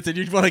 5 minutes and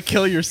you'd want to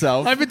kill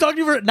yourself. I've been talking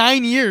to you for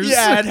 9 years.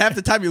 Yeah, and half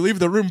the time you leave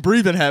the room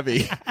breathing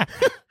heavy.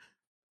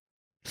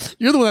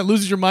 You're the one that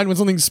loses your mind when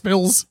something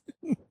spills.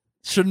 It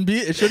shouldn't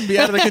be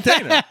out of the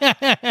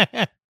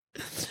container.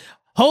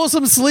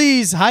 Wholesome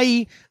Sleaze.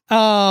 Hi.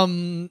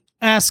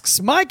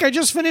 asks, Mike, I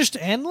just finished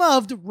and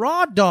loved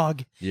Raw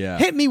Dog. Yeah.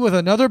 Hit me with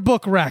another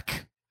book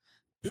rec.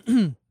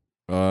 I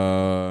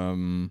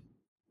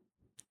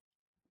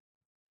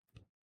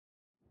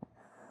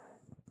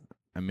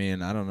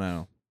mean, I don't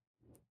know.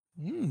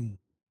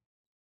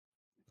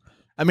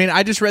 I mean,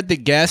 I just read The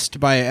Guest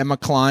by Emma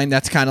Cline.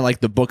 That's kind of like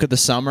the book of the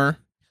summer.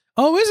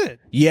 Oh, is it?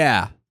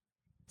 Yeah.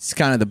 It's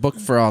kind of the book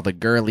for all the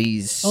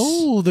girlies.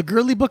 Oh, the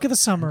girly book of the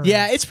summer.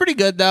 Yeah, it's pretty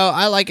good, though.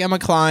 I like Emma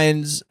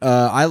Cline's.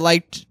 I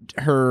liked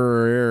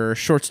her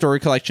short story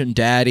collection,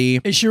 Daddy.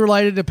 Is she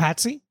related to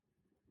Patsy?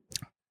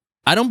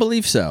 I don't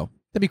believe so.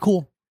 That'd be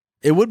cool.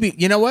 It would be.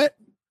 You know what?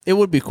 It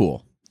would be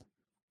cool.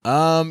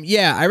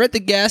 Yeah, I read The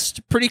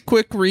Guest. Pretty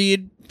quick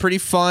read. Pretty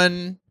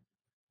fun.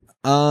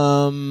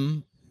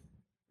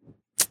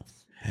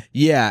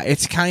 Yeah,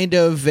 it's kind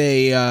of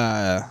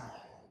a.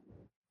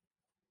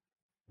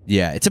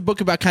 Yeah, it's a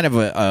book about kind of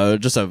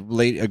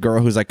a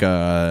girl who's like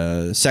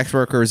a sex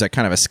worker, who's like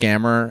kind of a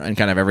scammer, and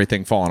kind of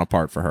everything falling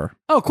apart for her.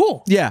 Oh,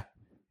 cool. Yeah,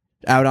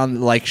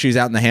 she's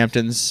out in the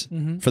Hamptons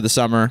for the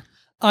summer,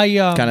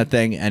 kind of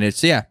thing, and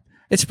it's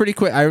pretty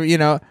quick.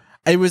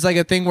 It was like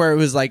a thing where it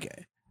was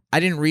like I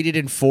didn't read it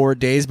in 4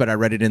 days, but I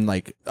read it in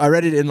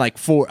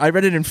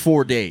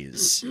 4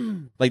 days.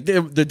 Like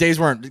the days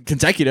weren't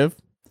consecutive.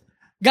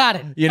 Got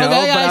it. But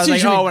I was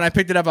like, when I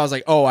picked it up, I was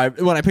like,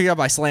 when I picked it up,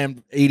 I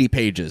slammed 80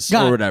 pages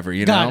or whatever,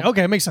 Got it.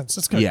 Okay, it makes sense.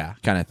 That's good. Yeah,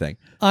 kind of thing.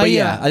 But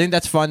I think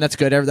that's fun. That's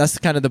good. That's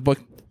kind of the book.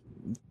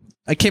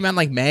 It came out in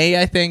like May,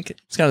 I think.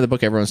 It's kind of the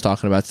book everyone's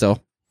talking about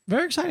still.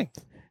 Very exciting.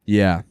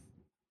 Yeah.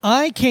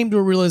 I came to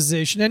a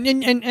realization,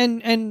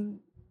 and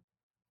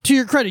to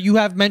your credit, you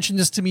have mentioned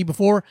this to me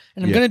before,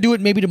 and I'm going to do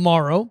it maybe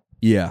tomorrow.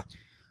 Yeah.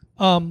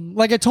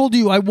 Like I told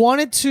you, I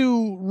wanted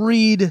to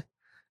read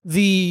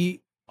the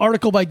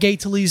article by Gay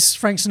Talese,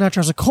 Frank Sinatra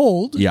Has a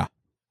Cold. Yeah.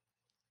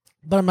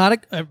 But I'm not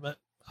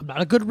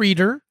a good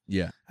reader.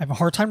 Yeah. I have a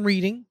hard time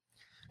reading.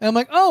 And I'm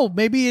like, oh,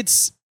 maybe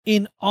it's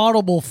in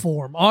audio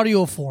form.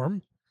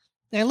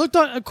 And I looked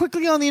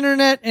quickly on the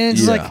internet, and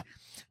it's like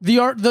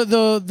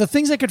the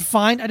things I could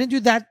find. I didn't do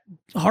that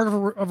hard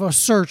of a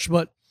search,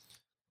 but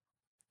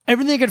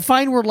everything I could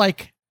find were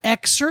like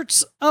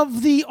excerpts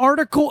of the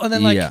article, and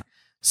then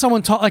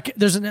someone taught like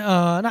there's an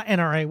not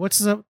NRA, what's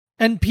the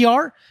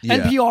NPR? Yeah.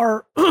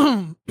 NPR,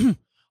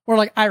 where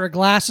like Ira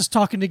Glass is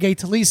talking to Gay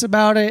Talese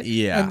about it.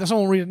 Yeah. And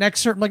someone will read an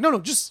excerpt. I'm like, no,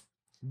 just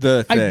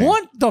the thing. I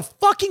want the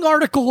fucking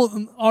article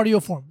in audio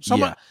form. So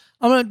I'm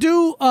gonna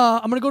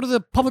go to the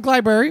public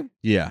library.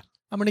 Yeah.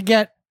 I'm gonna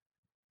get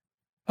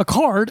a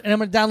card and I'm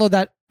gonna download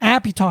that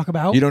app you talk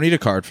about. You don't need a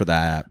card for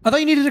that app. I thought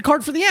you needed a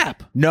card for the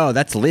app. No,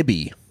 that's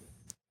Libby.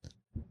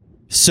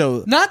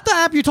 So not the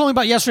app you told me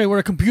about yesterday where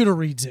a computer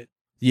reads it.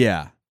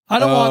 Yeah. I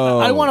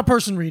don't want a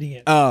person reading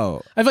it.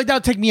 Oh. I feel like that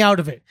would take me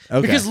out of it.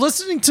 Okay. Because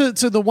listening to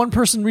the one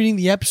person reading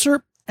the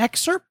excerpt,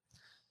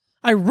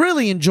 I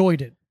really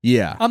enjoyed it.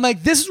 Yeah. I'm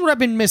like, this is what I've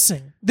been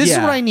missing. This is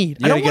what I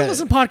need. I don't want to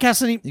listen to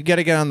podcasts anymore. You got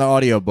to get on the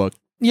audiobook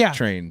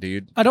train,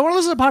 dude. I don't want to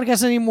listen to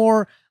podcasts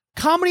anymore.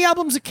 Comedy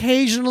albums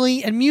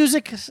occasionally and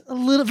music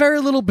very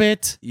little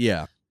bit.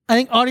 Yeah. I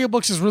think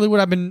audiobooks is really what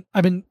I've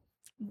been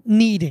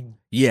needing.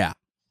 Yeah.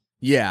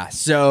 Yeah.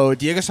 So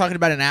Diego's talking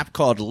about an app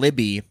called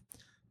Libby,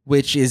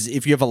 which is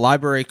if you have a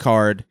library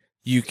card,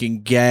 you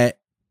can get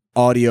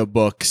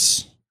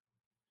audiobooks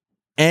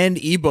and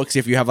ebooks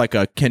if you have like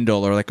a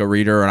Kindle or like a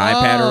reader or an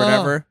iPad or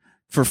whatever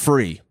for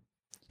free.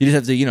 You just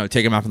have to,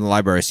 take them out from the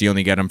library, so you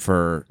only get them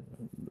for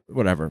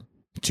whatever,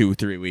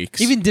 2-3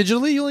 weeks. Even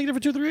digitally, you only get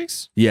it for 2-3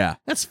 weeks? Yeah.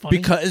 That's funny.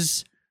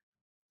 Because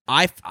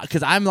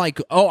I'm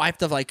like, I have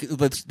to like,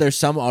 there's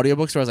some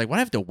audiobooks where I was like, why do I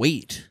have to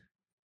wait?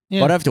 Yeah.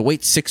 Why do I have to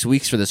wait 6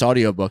 weeks for this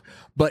audiobook?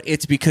 But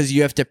it's because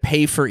you have to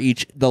pay for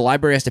the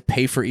library has to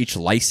pay for each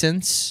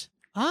license.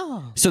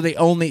 Oh. So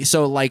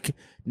like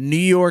New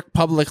York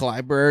Public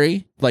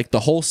Library, like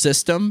the whole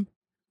system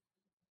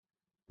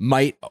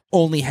might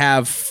only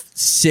have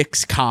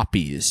 6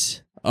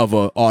 copies of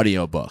an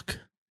audiobook.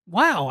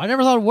 Wow, I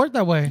never thought it worked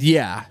that way.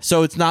 Yeah.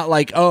 So it's not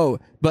like,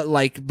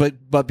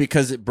 but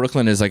because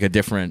Brooklyn is like a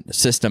different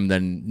system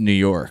than New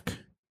York.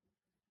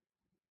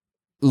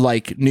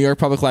 Like New York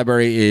Public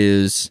Library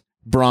is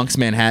Bronx,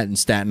 Manhattan,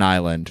 Staten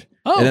Island.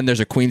 Oh. And then there's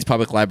a Queens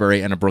Public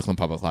Library and a Brooklyn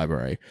Public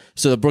Library.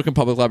 So the Brooklyn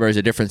Public Library is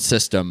a different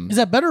system. Is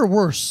that better or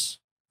worse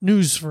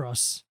news for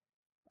us?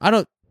 I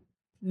don't,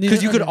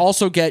 because you could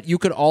also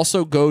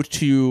go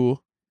to,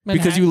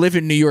 Manhattan? Because you live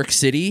in New York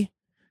City,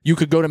 you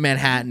could go to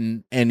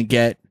Manhattan and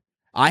get,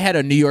 I had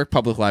a New York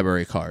Public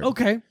Library card.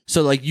 Okay.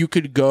 So like you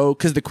could go,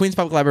 because the Queens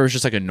Public Library was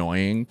just like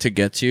annoying to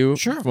get to.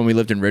 Sure. When we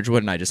lived in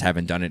Ridgewood, and I just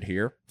haven't done it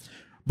here.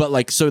 But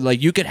like, so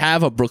like you could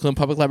have a Brooklyn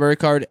Public Library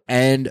card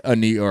and a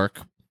New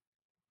York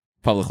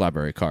Public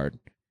Library card,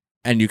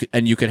 and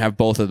you could have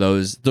both of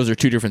those. Those are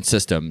 2 different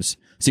systems,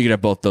 so you could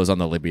have both those on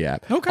the Libby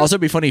app. Okay. Also,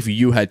 it'd be funny if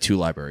you had 2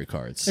 library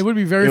cards. It would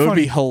be very funny. It would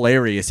be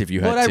hilarious if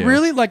you had 2. But I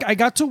really I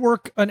got to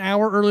work an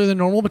hour earlier than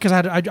normal because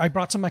I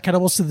brought some of my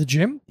kettlebells to the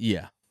gym.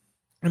 Yeah.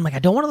 And I'm like, I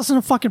don't want to listen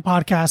to fucking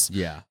podcasts.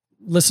 Yeah.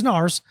 Listen to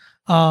ours.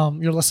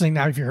 You're listening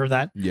now if you heard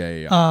that.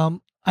 Yeah.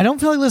 I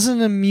don't feel like listening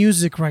to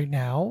music right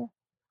now.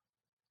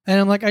 And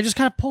I'm like, I just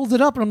kind of pulled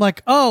it up, and I'm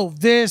like, oh,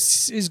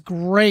 this is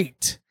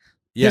great.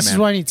 Yeah, This is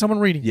what I need. Someone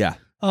reading. Yeah.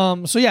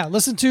 So yeah,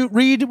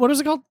 read. What is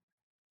it called?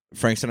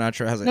 Frank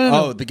Sinatra has it.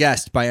 No. The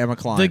Guest by Emma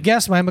Klein. The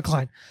Guest by Emma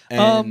Klein.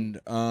 And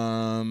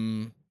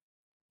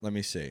let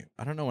me see.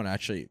 I don't know when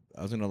actually.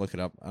 I was gonna look it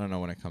up. I don't know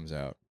when it comes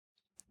out.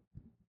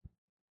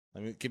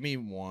 Give me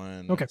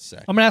one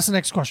sec. I'm gonna ask the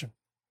next question.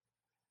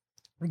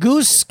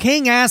 Goose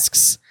King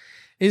asks,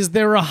 "Is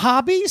there a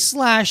hobby /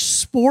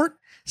 sport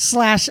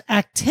 /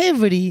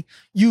 activity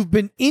you've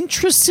been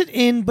interested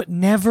in but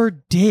never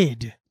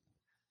did?"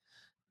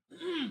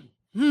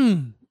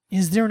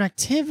 Is there an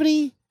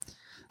activity?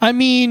 I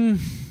mean,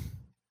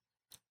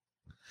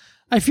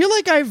 I feel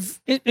like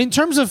in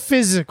terms of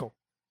physical,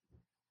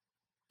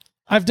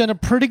 I've done a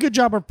pretty good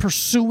job of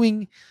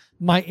pursuing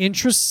my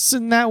interests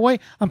in that way.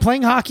 I'm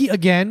playing hockey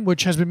again,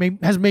 which has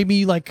made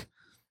me like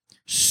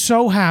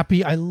so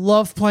happy. I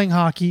love playing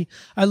hockey.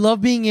 I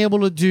love being able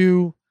to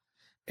do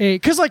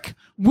because like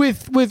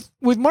with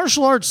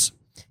martial arts,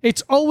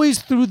 it's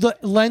always through the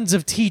lens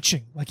of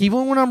teaching. Like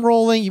even when I'm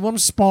rolling, even when I'm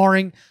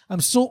sparring,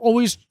 I'm still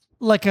always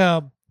like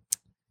kind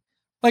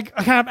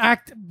of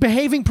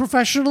behaving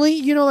professionally.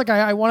 You know, like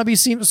I want to be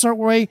seen a certain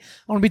way. I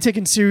want to be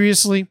taken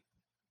seriously.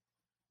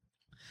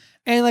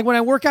 And like when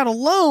I work out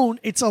alone,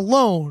 it's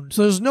alone.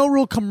 So there's no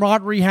real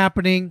camaraderie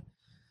happening.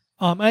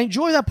 I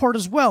enjoy that part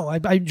as well. I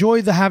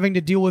enjoy the having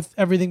to deal with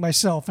everything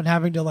myself and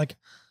having to like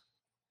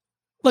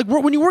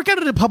when you work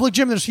out at a public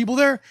gym, there's people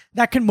there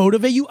that can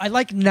motivate you. I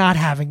like not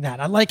having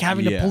that. I like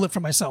having to pull it for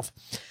myself.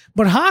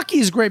 But hockey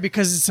is great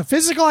because it's a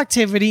physical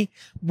activity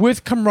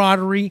with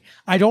camaraderie.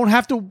 I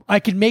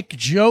can make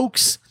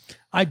jokes.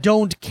 I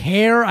don't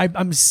care.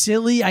 I'm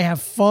silly. I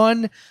have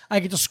fun.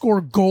 I get to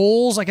score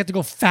goals. I get to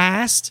go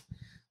fast.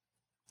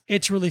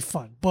 It's really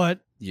fun. But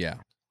yeah,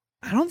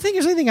 I don't think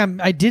there's anything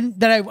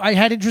I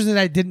had interest in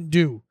that I didn't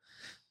do.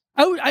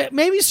 I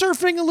maybe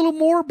surfing a little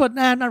more, but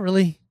not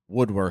really.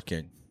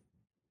 Woodworking.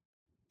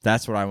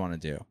 That's what I want to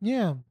do.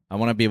 Yeah. I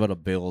want to be able to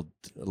build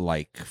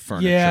like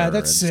furniture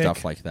and sick.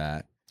 Stuff like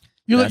that.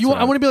 I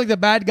want to be like the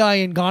bad guy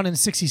in Gone in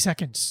 60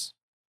 Seconds.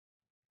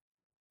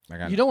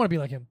 You don't want to be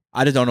like him.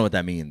 I just don't know what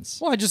that means.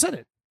 Well, I just said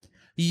it.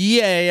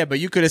 Yeah, but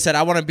you could have said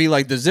I want to be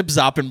like the Zip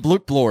Zop and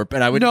Bloop Blorp,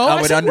 and I would. No,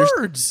 I said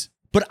words.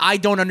 But I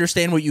don't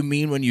understand what you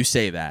mean when you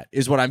say that,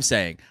 is what I'm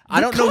saying. I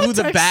don't know who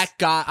the bad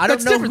guy I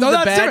don't know who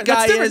the bad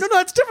guy is. No,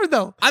 that's different,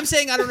 though. I'm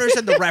saying I don't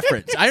understand the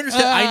reference. I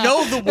understand. I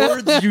know the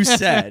words you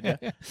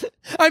said.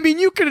 I mean,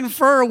 you could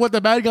infer what the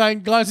bad guy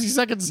in Gone in 60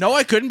 Seconds... No,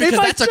 I couldn't, because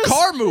that's a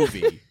car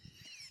movie.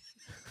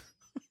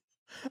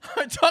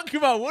 I'm talking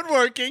about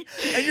woodworking,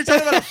 and you're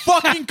talking about a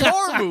fucking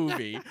car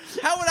movie.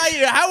 How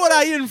would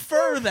I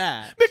infer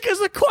that? Because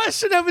the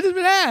question that has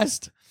been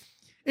asked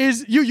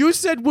is, you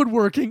said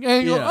woodworking,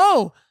 and you go,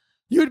 oh...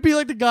 You'd be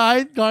like the guy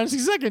in Gone in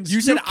 60 Seconds.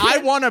 You said, I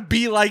want to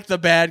be like the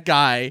bad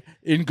guy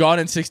in Gone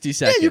in 60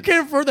 Seconds. Yeah, you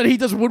can't infer that he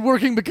does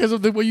woodworking because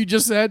of what you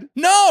just said.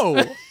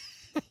 No!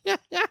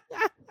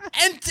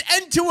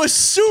 and to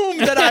assume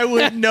that I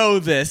would know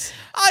this,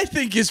 I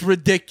think is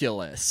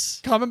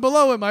ridiculous. Comment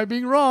below, am I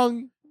being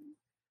wrong?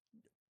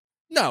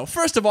 No,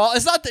 first of all,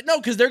 it's not that. No,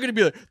 because they're going to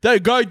be like,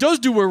 that guy does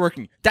do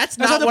woodworking. That's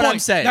not what I'm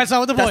saying. That's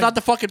not the point. That's not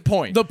the fucking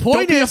point. The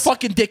point Don't is, be a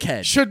fucking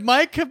dickhead. Should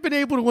Mike have been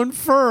able to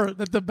infer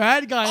that the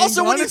bad guy...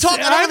 Also, when you talk,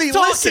 I don't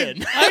even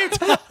listen.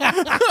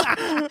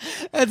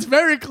 It's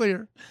very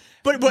clear.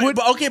 But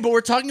okay, but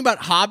we're talking about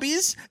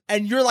hobbies,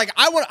 and you're like,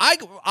 I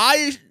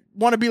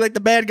want to be like the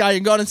bad guy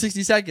in Gone in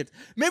 60 Seconds.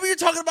 Maybe you're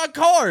talking about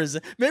cars.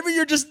 Maybe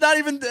you're just not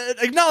even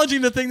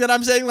acknowledging the thing that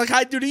I'm saying like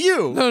I do to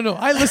you. No.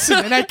 I listen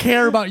and I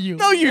care about you.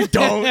 No, you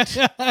don't.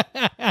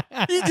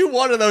 You do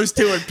one of those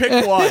two and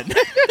pick one.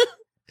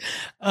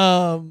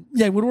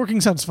 Yeah,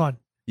 woodworking sounds fun.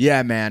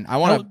 Yeah, man. I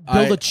want to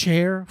build a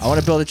chair. I want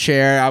to build a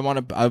chair. I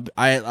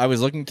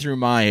was looking through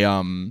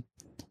my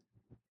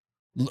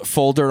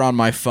folder on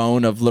my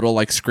phone of little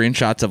like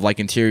screenshots of like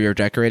interior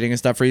decorating and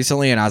stuff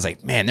recently, and I was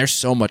like, man, there's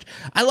so much.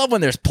 I love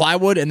when there's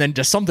plywood and then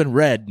just something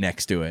red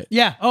next to it.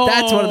 Yeah.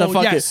 That's one of the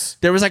fucking. Yes.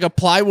 There was like a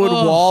plywood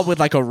wall with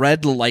like a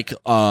red like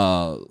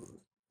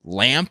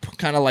lamp,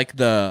 kind of like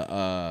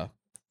the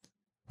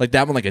like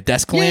that one, like a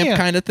desk lamp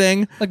kind of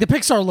thing, like the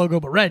Pixar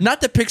logo but red.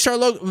 Not the Pixar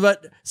logo,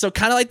 but so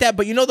kind of like that.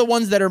 But you know the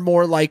ones that are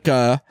more like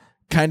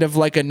kind of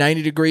like a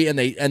 90 degree, and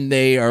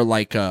they are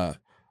like a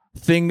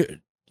thing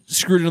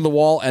screwed into the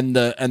wall, and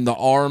the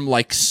arm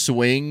like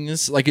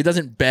swings, like it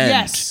doesn't bend.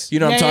 Yes. You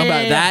know what I'm talking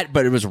about? That,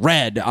 but it was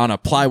red on a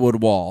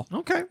plywood wall.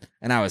 Okay.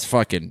 And I was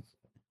fucking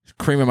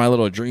creaming my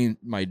little creaming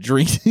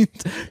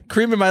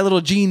my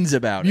little jeans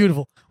about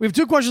Beautiful. We have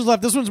 2 questions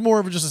left. This one's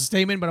more of just a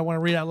statement, but I want to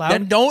read it out loud.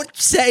 Then don't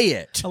say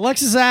it.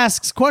 Alexis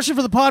asks, question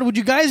for the pod. Would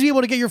you guys be able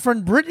to get your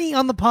friend Brittany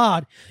on the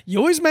pod? You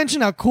always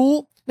mention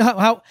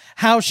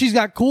how she's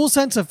got cool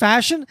sense of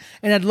fashion,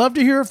 and I'd love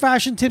to hear her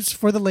fashion tips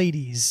for the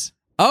ladies.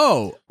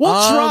 Oh, we'll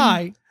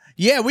try.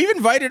 Yeah, we've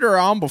invited her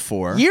on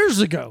before. Years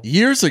ago.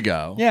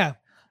 Yeah.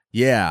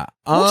 Yeah.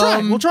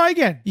 We'll try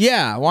again.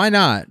 Yeah, why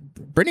not?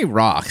 Brittany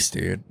rocks,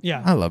 dude.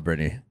 Yeah. I love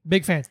Brittany.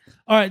 Big fan.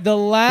 All right, the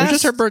last... It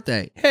was just her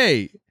birthday.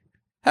 Hey,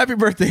 happy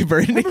birthday,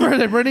 Brittany. Happy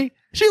birthday, Brittany.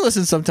 She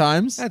listens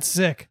sometimes. That's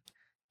sick.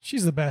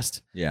 She's the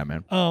best. Yeah,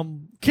 man.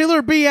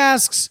 Killer B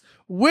asks,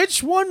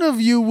 which one of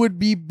you would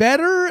be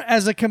better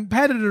as a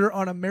competitor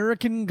on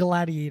American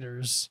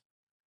Gladiators?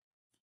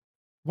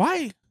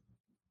 Why?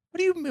 What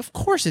do you? Of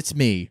course, it's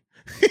me.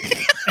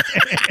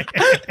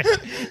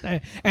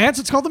 And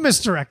it's called the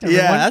misdirect.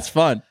 Everyone. Yeah, that's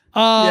fun.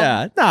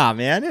 Yeah, nah,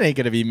 man, it ain't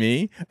gonna be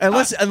me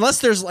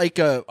unless there's like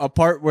a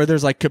part where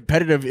there's like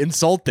competitive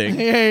insulting.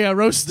 Yeah,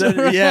 roast.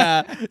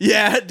 Yeah,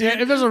 yeah, dude. Yeah,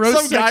 if there's a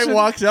roast some guy section.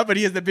 walks up and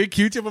he has the big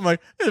Q-tip. I'm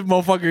like, this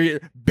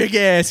motherfucker, big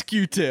ass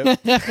Q-tip.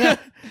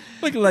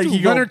 Looking like he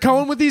Leonard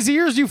Cohen with these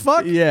ears, you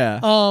fuck.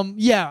 Yeah.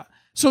 Yeah.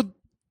 So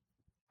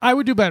I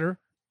would do better.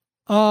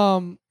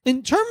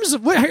 In terms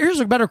of, here's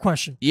a better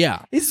question.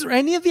 Yeah. Is there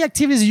any of the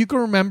activities you can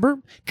remember?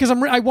 Because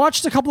I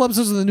watched a couple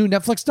episodes of the new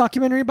Netflix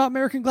documentary about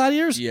American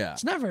Gladiators. Yeah.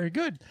 It's not very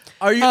good.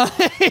 Are you?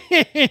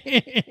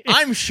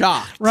 I'm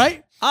shocked.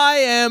 Right? I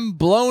am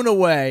blown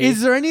away.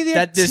 Is there any of the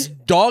that this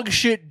dog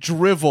shit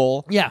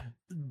drivel? Yeah.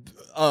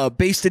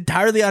 Based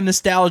entirely on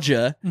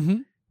nostalgia,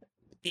 Mm-hmm.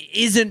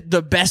 isn't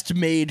the best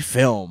made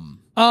film.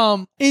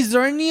 Is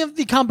there any of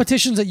the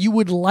competitions that you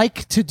would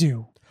like to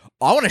do?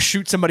 I want to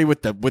shoot somebody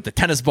with the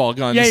tennis ball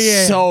gun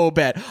so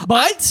bad.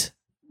 But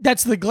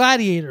that's the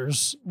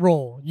Gladiators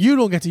role. You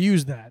don't get to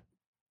use that.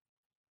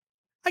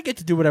 I get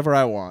to do whatever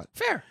I want.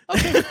 Fair.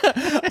 Okay.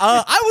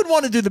 I would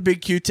want to do the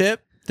big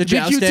Q-tip. The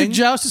jousting. Big Q-tip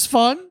joust is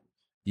fun.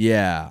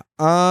 Yeah.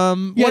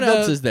 What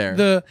else is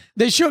there?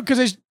 They show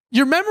because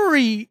your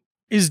memory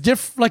is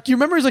different. Like your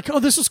memory is like, oh,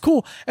 this was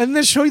cool, and then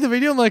they show you the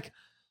video. I'm like,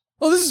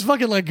 oh, this is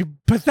fucking like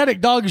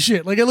pathetic dog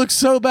shit. Like it looks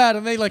so bad,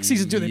 and they like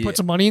season 2, they put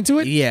some money into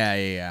it.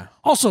 Yeah.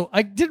 Also,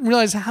 I didn't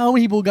realize how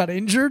many people got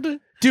injured.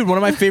 Dude, one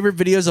of my favorite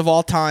videos of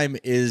all time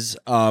is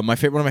one of my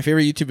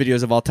favorite YouTube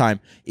videos of all time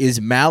is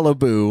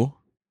Malibu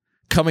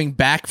coming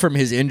back from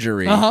his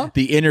injury.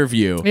 The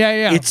interview.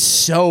 Yeah. It's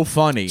so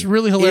funny. It's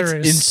really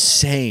hilarious. It's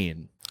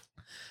insane.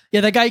 Yeah,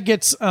 that guy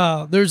gets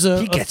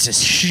he gets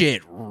his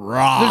shit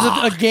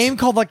rocked. There's a game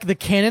called like the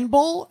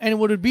Cannonball, and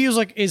what it would be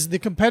is the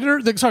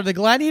competitor, the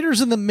gladiator's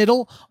in the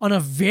middle on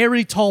a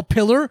very tall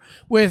pillar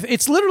with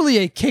it's literally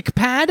a kick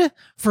pad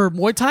for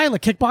Muay Thai,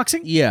 like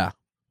kickboxing. Yeah.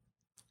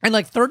 And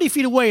like 30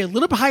 feet away, a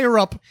little bit higher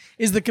up,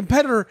 is the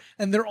competitor,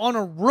 and they're on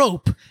a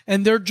rope,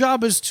 and their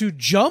job is to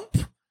jump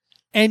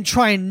and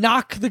try and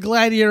knock the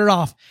gladiator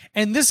off.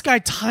 And this guy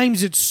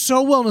times it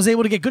so well and is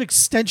able to get good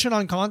extension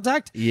on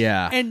contact.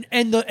 Yeah. And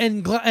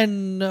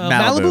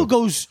Malibu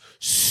goes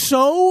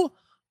so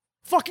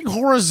fucking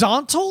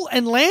horizontal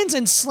and lands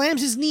and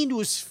slams his knee into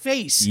his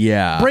face.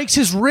 Yeah. Breaks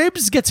his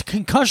ribs, gets a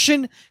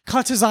concussion,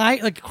 cuts his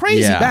eye, like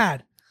crazy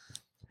bad.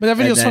 But that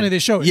video's funny, they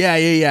show it.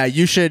 Yeah.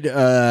 You should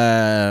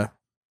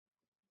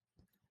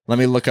let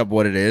me look up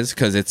what it is,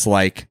 because it's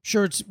like...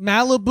 Sure, it's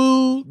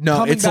Malibu.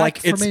 No, it's like...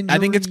 I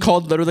think it's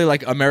called literally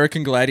like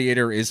American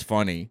Gladiator is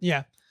funny.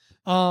 Yeah.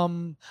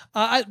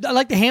 I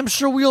like the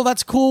hamster wheel.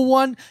 That's a cool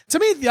one. To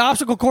me, the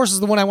obstacle course is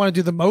the one I want to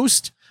do the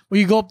most, where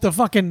you go up the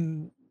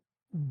fucking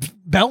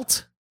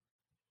belt.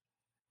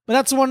 But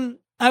that's the one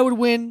I would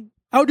win.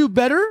 I would do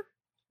better,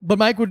 but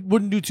Mike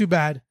wouldn't do too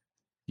bad.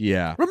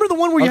 Yeah. Remember the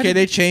one where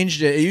they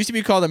changed it. It used to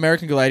be called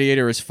American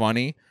Gladiator is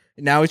funny.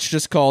 Now it's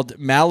just called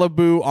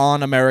Malibu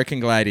on American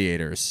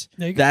Gladiators.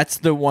 That's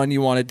the one you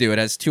want to do. It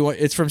has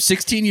it's from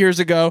 16 years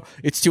ago.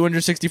 It's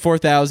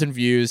 264,000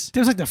 views. It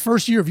was like the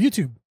first year of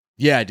YouTube.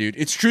 Yeah, dude.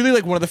 It's truly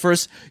like one of the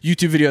first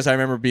YouTube videos I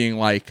remember being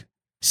like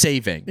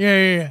saving.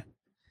 Yeah.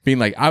 Being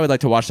like, I would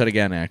like to watch that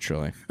again,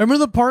 actually. Remember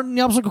the part in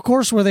the obstacle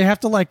course where they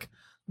have to like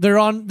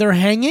they're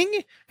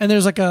hanging and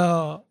there's like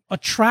a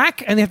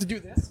track and they have to do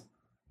this?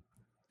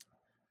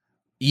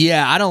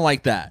 Yeah, I don't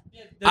like that.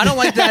 I don't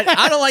like that.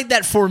 I don't like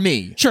that for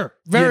me. Sure.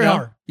 Very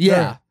hard. Yeah.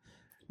 Very.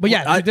 But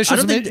yeah, there's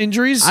some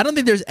injuries. I don't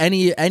think there's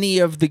any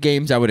of the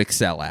games I would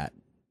excel at.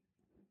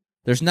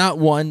 There's not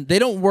one. They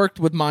don't work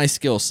with my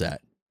skill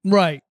set.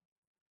 Right.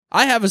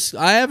 I have a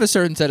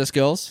certain set of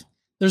skills.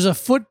 There's a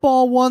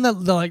football one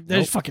that they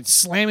just fucking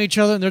slam each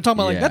other, and they're talking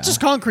about like that's just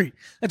concrete.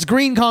 That's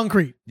green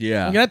concrete.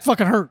 Yeah. Like, that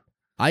fucking hurt.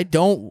 I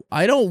don't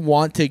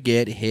want to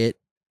get hit.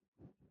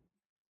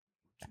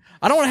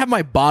 I don't want to have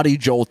my body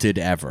jolted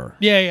ever.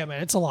 Yeah,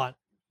 man. It's a lot.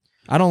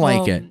 I don't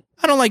like it.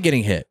 I don't like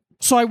getting hit.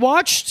 So I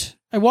watched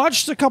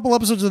a couple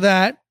episodes of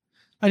that.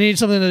 I needed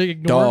something to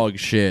ignore. Dog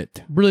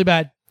shit. Really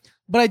bad.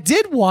 But I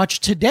did watch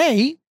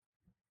today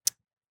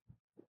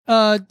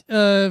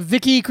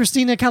Vicky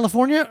Cristina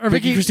California or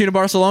Vicky Cristina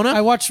Barcelona?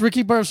 I watched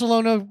Ricky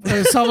Barcelona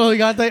Salvo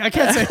Gigante. I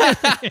can't say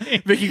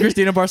it. Vicky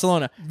Cristina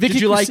Barcelona.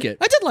 Did you like it?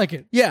 I did like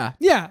it. Yeah.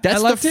 Yeah.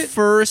 That's the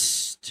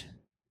first.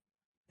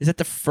 Is that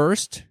the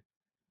first?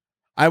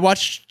 I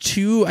watched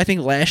two, I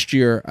think last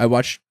year. I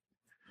watched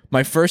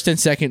my first and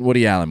second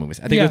Woody Allen movies.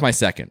 I think it was my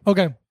second.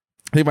 Okay.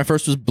 I think my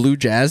first was Blue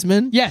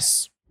Jasmine.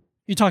 Yes.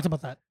 You talked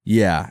about that.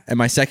 Yeah. And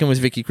my second was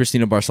Vicky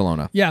Cristina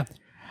Barcelona. Yeah.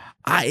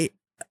 I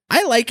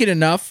like it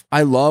enough.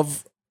 I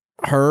love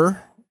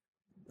her.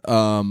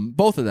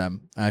 Both of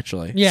them,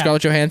 actually. Yeah.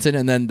 Scarlett Johansson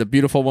and then the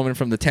beautiful woman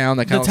from the town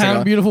that kind of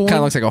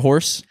looks like a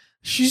horse.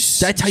 She's.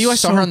 Did I tell you I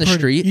saw her on the pretty.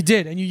 street? You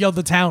did, and you yelled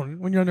the town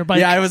when you're on your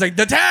bike. Yeah, I was like,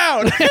 the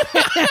town.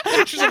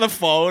 She's on the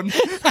phone.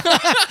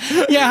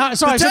 Yeah,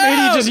 sorry, some town!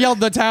 idiot just yelled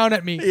the town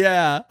at me.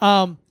 Yeah.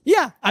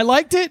 Yeah, I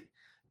liked it.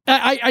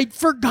 I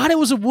forgot it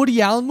was a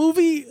Woody Allen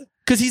movie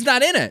Because he's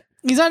not in it.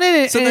 He's not in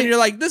it. So then you're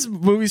like, this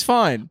movie's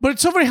fine. But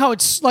it's so funny how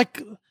it's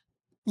like,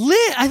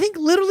 I think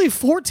literally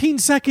 14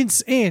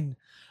 seconds in,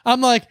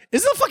 I'm like,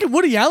 is this a fucking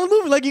Woody Allen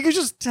movie? Like, you could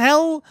just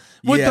tell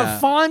with the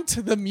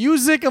font, the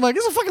music. I'm like,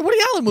 this is a fucking Woody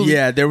Allen movie.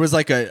 Yeah, there was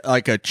like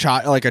a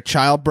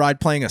child bride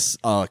playing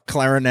a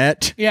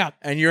clarinet. Yeah.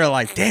 And you're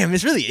like, damn,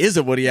 this really is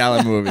a Woody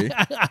Allen movie.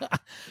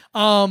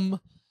 I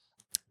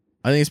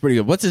think it's pretty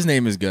good. What's his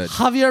name is good?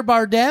 Javier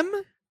Bardem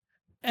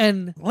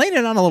and laying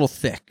it on a little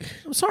thick.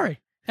 I'm sorry.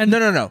 And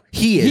no.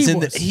 He is in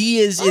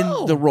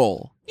the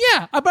role.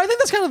 Yeah, but I think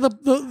that's kind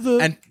of the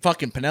and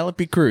fucking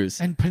Penelope Cruz.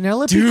 And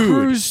Penelope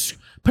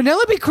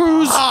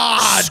Cruz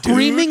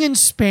screaming in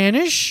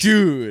Spanish.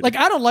 Dude. Like,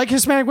 I don't like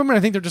Hispanic women. I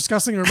think they're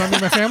disgusting and remind me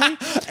of my family.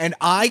 And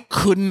I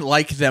couldn't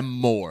like them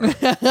more.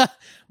 But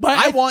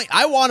I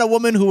want a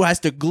woman who has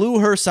to glue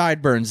her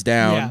sideburns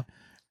down. Yeah.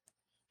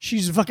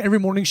 She's fucking every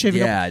morning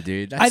shaving up. Yeah,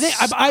 dude. I think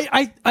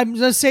I'm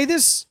gonna say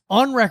this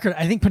on record.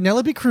 I think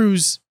Penelope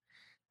Cruz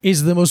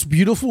is the most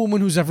beautiful woman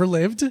who's ever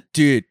lived.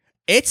 Dude,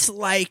 it's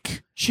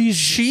like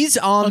she's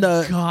on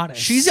the goddess.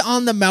 She's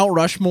on the Mount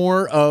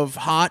Rushmore of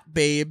hot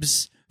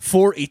babes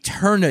for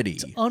eternity.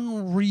 It's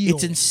unreal.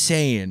 It's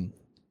insane.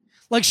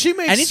 Like, she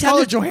makes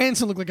Scarlett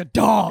Johansson look like a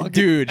dog.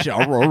 Dude.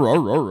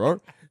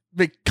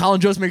 Colin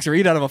Jost makes her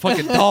eat out of a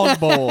fucking dog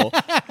bowl.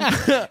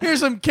 Here's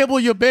some kibble,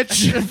 you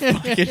bitch.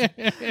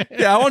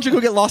 Yeah, I want you to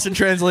go get lost in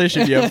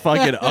translation, you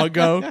fucking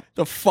uggo.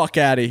 The fuck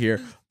out of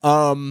here.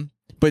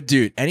 But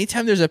dude,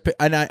 anytime there's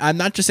and I'm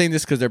not just saying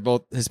this because they're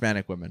both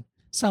Hispanic women.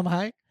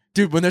 Somehow.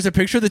 Dude, when there's a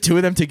picture of the two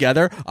of them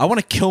together, I want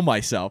to kill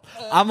myself.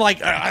 I'm like,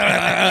 dude,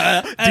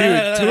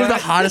 two of the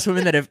hottest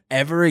women that have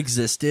ever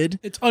existed.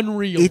 It's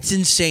unreal. It's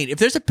insane. If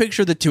there's a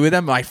picture of the two of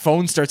them, my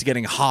phone starts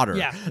getting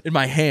hotter in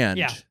my hand.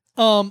 Yeah.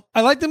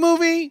 I like the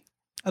movie.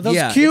 I thought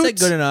it was cute.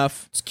 It's good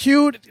enough. It's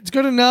cute. It's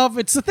good enough.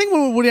 It's the thing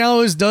what Woody Allen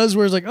always does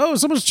where it's like, oh,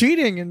 someone's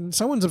cheating and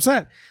someone's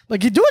upset.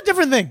 Like, you do a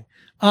different thing.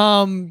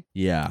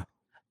 Yeah.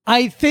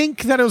 I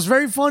think that it was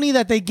very funny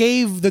that they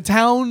gave the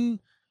town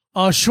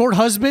a short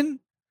husband.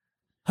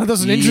 That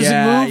was an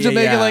interesting move to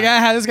make it like,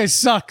 this guy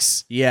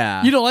sucks.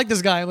 Yeah. You don't like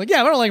this guy. I'm like,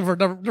 yeah, I don't like him for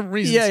different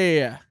reasons.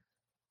 Yeah.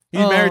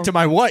 He's married to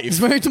my wife. He's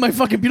married to my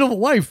fucking beautiful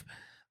wife.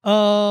 What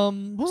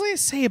was I going to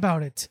say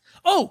about it?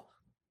 Oh,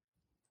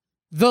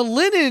 the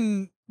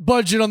linen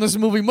budget on this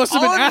movie must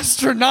have been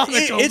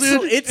astronomical.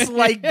 It's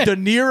like De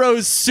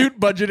Niro's suit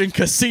budget in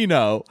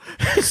Casino.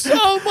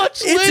 So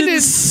much linen. It's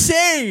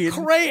insane.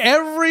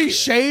 Every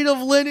shade of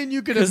linen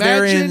you could imagine.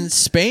 They're in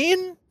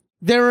Spain?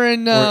 They're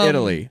in or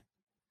Italy.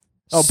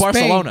 Oh,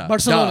 Spain.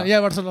 Barcelona.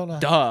 Barcelona.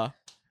 Duh.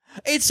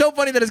 It's so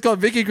funny that it's called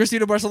Vicky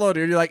Cristina Barcelona.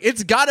 And you're like,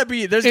 there's gotta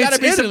be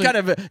some kind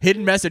of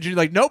hidden message. And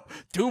you're like, nope,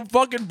 two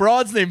fucking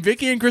broads named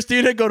Vicky and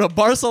Christina go to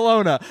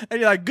Barcelona.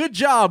 And you're like, good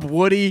job,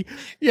 Woody.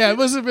 Yeah, it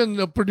must have been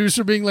a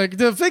producer being like,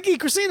 the Vicky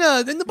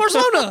Cristina in the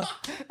Barcelona.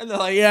 And they're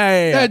like,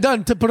 yeah,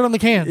 done, to put it on the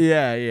can.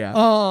 Yeah.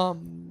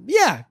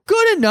 Yeah,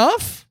 good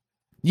enough.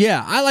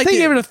 Yeah, I like it. I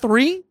think I gave it a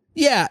 3.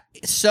 Yeah,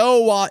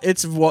 so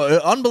it's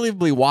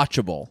unbelievably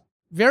watchable.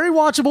 Very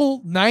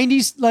watchable,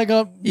 90s, like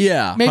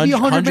maybe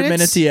 100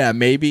 minutes. Yeah,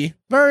 maybe.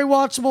 Very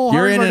watchable.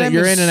 You're in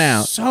and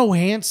out. So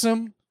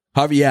handsome.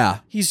 Yeah,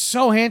 he's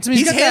so handsome.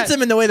 He's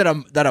handsome in the way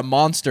that a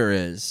monster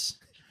is.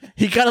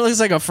 He kind of looks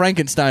like a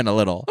Frankenstein a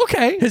little.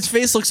 Okay, his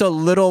face looks a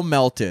little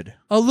melted,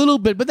 a little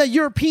bit, but that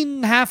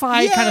European half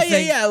eye kind of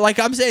thing. Yeah. Like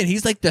I'm saying,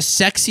 he's like the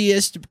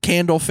sexiest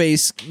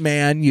Candleface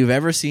man you've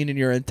ever seen in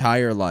your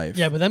entire life.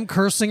 Yeah, but them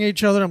cursing at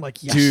each other, I'm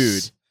like, yes,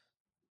 dude.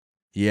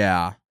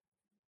 Yeah.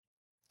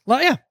 Well,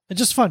 yeah, it's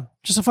just fun.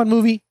 Just a fun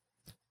movie.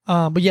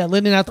 But yeah,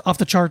 Linden off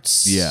the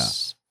charts. Yeah.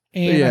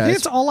 And I think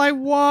that's all I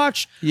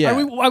watch. Yeah.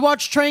 I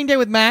watched Training Day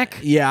with Mac.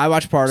 Yeah, I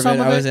watched part of it.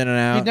 I was in and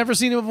out. You'd never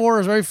seen it before. It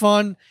was very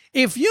fun.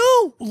 If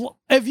you've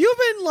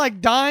been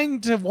like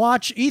dying to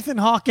watch Ethan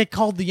Hawke get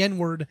called the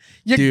N-word,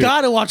 you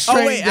gotta watch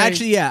Training Day.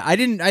 Actually, yeah. I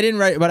didn't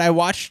write, but I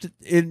watched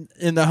in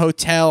the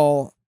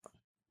hotel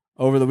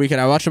over the weekend.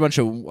 I watched a bunch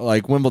of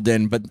like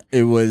Wimbledon, but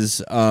it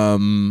was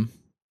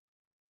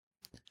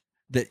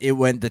it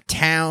went the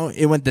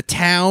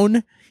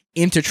town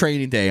into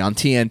Training Day on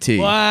TNT.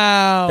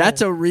 Wow.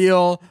 That's a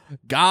real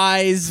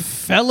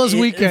fellas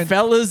weekend.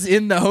 Fellas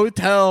in the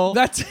hotel.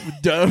 That's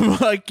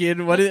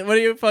fucking what are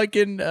you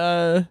fucking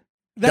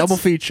double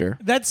feature.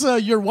 That's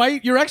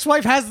your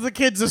ex-wife has the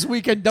kids this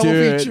weekend double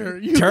feature.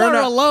 You are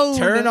alone.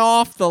 Turn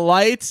off the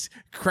lights,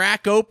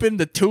 crack open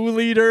the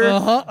 2-liter,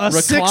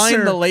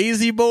 recline the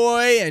lazy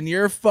boy, and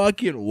you're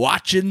fucking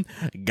watching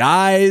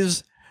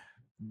guys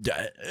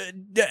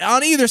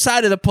on either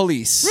side of the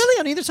police. Really,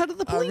 on either side of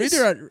the police?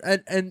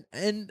 And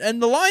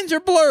the lines are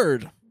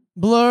blurred.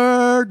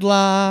 Blurred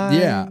lines.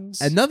 Yeah,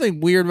 and nothing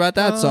weird about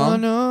that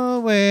song.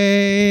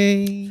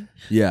 Away.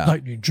 Yeah.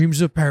 Lightning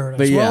Dreams of Paradise.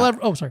 But yeah.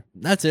 Oh, sorry.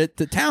 That's it.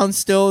 The Town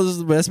still is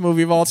the best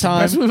movie of all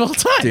time. Best movie of all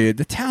time. Dude,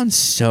 The Town's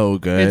so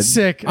good. It's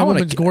sick. That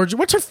woman's gorgeous.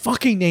 What's her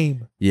fucking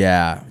name?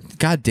 Yeah.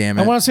 God damn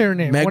it. I want to say her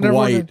name. Meg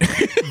White.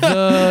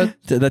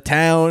 The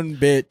Town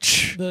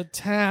bitch. The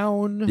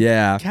Town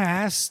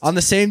cast. On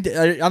the same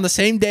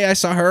day I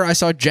saw her, I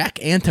saw Jack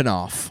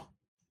Antonoff.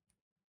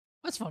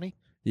 That's funny.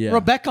 Yeah.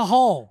 Rebecca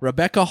Hall.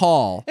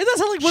 It does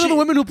sound like one of the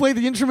women who played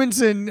the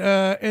instruments in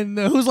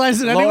Whose Line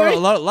Is It Anyway?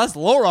 That's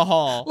Laura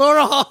Hall.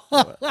 Laura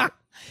Hall.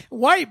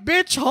 White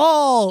bitch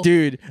Hall.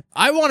 Dude,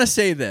 I want to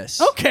say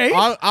this. Okay.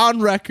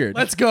 On record.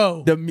 Let's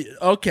go.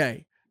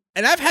 Okay.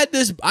 And I've had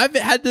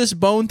this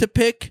bone to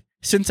pick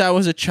since I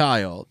was a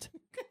child.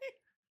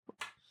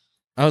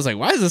 I was like,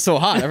 why is this so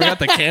hot? I forgot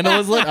the candle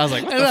was lit. I was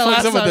like, what the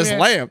fuck's up with this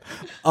lamp?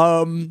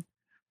 On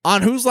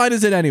Whose Line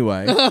Is It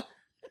Anyway?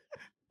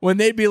 When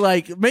they'd be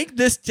like, make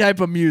this type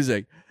of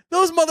music.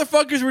 Those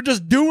motherfuckers were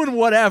just doing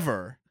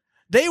whatever.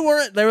 They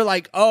were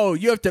like, oh,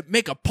 you have to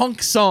make a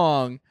punk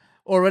song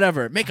or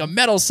whatever. Make a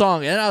metal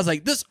song. And I was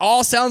like, this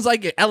all sounds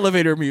like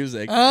elevator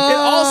music. It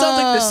all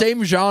sounds like the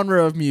same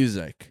genre of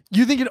music.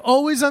 You think it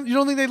always, you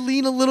don't think they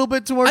lean a little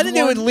bit towards I think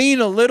they would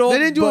lean a little. They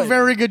didn't do a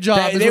very good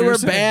job. They were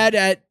bad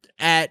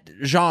at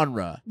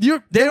genre. They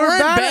were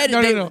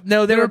bad.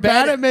 No, they were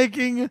bad at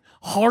making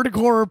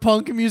hardcore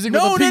punk music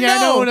with a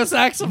piano and a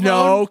saxophone.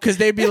 No, because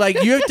they'd be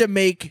like, you have to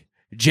make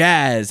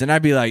jazz, and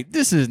I'd be like,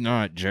 this is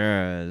not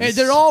jazz. Hey,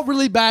 they're all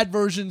really bad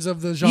versions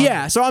of the genre.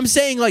 Yeah, so I'm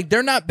saying like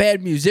they're not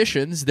bad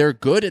musicians. They're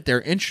good at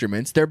their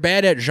instruments. They're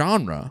bad at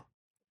genre.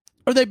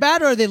 Are they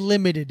bad or are they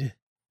limited?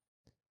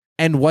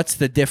 And what's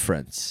the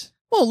difference?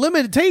 Well,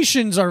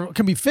 limitations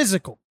can be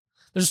physical.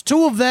 There's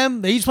two of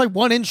them. They each play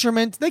one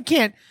instrument. They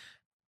can't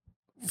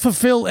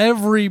fulfill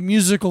every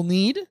musical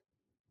need.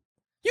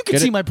 You can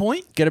see my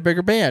point. Get a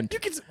bigger band. You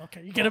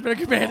get a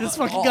bigger band. This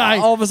fucking guy.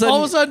 All of a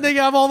sudden, they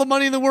have all the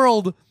money in the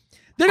world.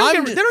 They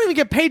don't even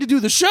get paid to do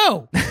the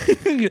show.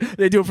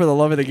 They do it for the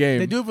love of the game.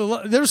 They do it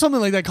for there's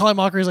something like that. Colin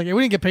Mockery's like, yeah,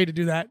 we didn't get paid to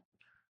do that.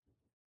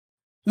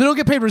 They don't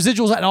get paid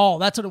residuals at all.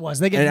 That's what it was.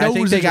 They get no residuals. I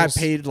think they got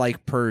paid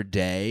like per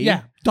day.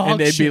 Yeah, and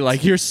they'd be like,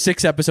 here's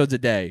 6 episodes a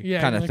day,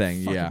 kind of like,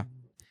 thing. Yeah.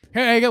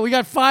 Hey, we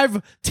got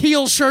 5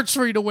 teal shirts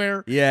for you to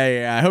wear.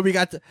 Yeah. I hope you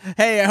got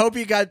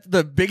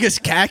the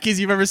biggest khakis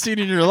you've ever seen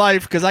in your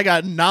life, because I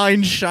got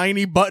 9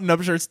 shiny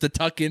button-up shirts to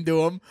tuck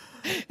into them.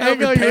 I hope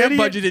your pant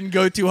budget didn't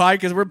go too high,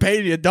 because we're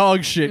paying you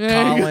dog shit,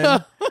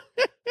 Colin.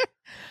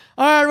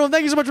 All right, everyone.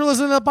 Thank you so much for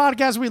listening to the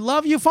podcast. We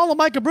love you. Follow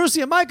Micah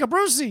Brucey at Micah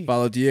Brucey.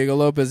 Follow Diego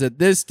Lopez at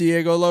this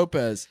Diego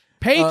Lopez.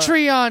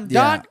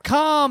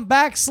 Patreon.com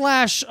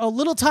 / A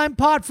Little Time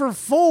Pod for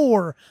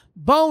 4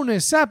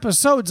 bonus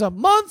episodes a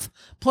month,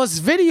 plus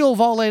video of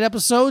all 8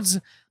 episodes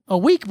a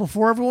week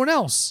before everyone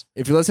else.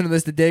 If you listen to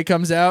this the day it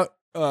comes out,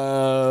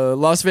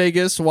 Las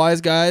Vegas,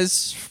 Wise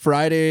Guys,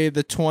 Friday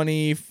the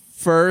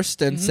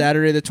 21st and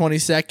Saturday the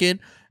 22nd.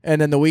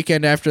 And then the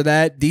weekend after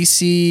that,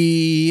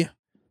 DC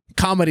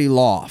Comedy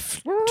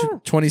Loft,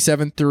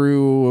 27th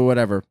through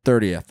whatever,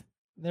 30th.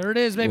 There it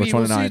is, baby.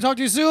 We'll see you. Talk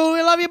to you soon.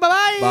 We love you.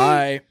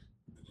 Bye-bye.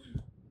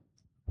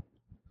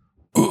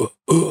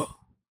 Bye.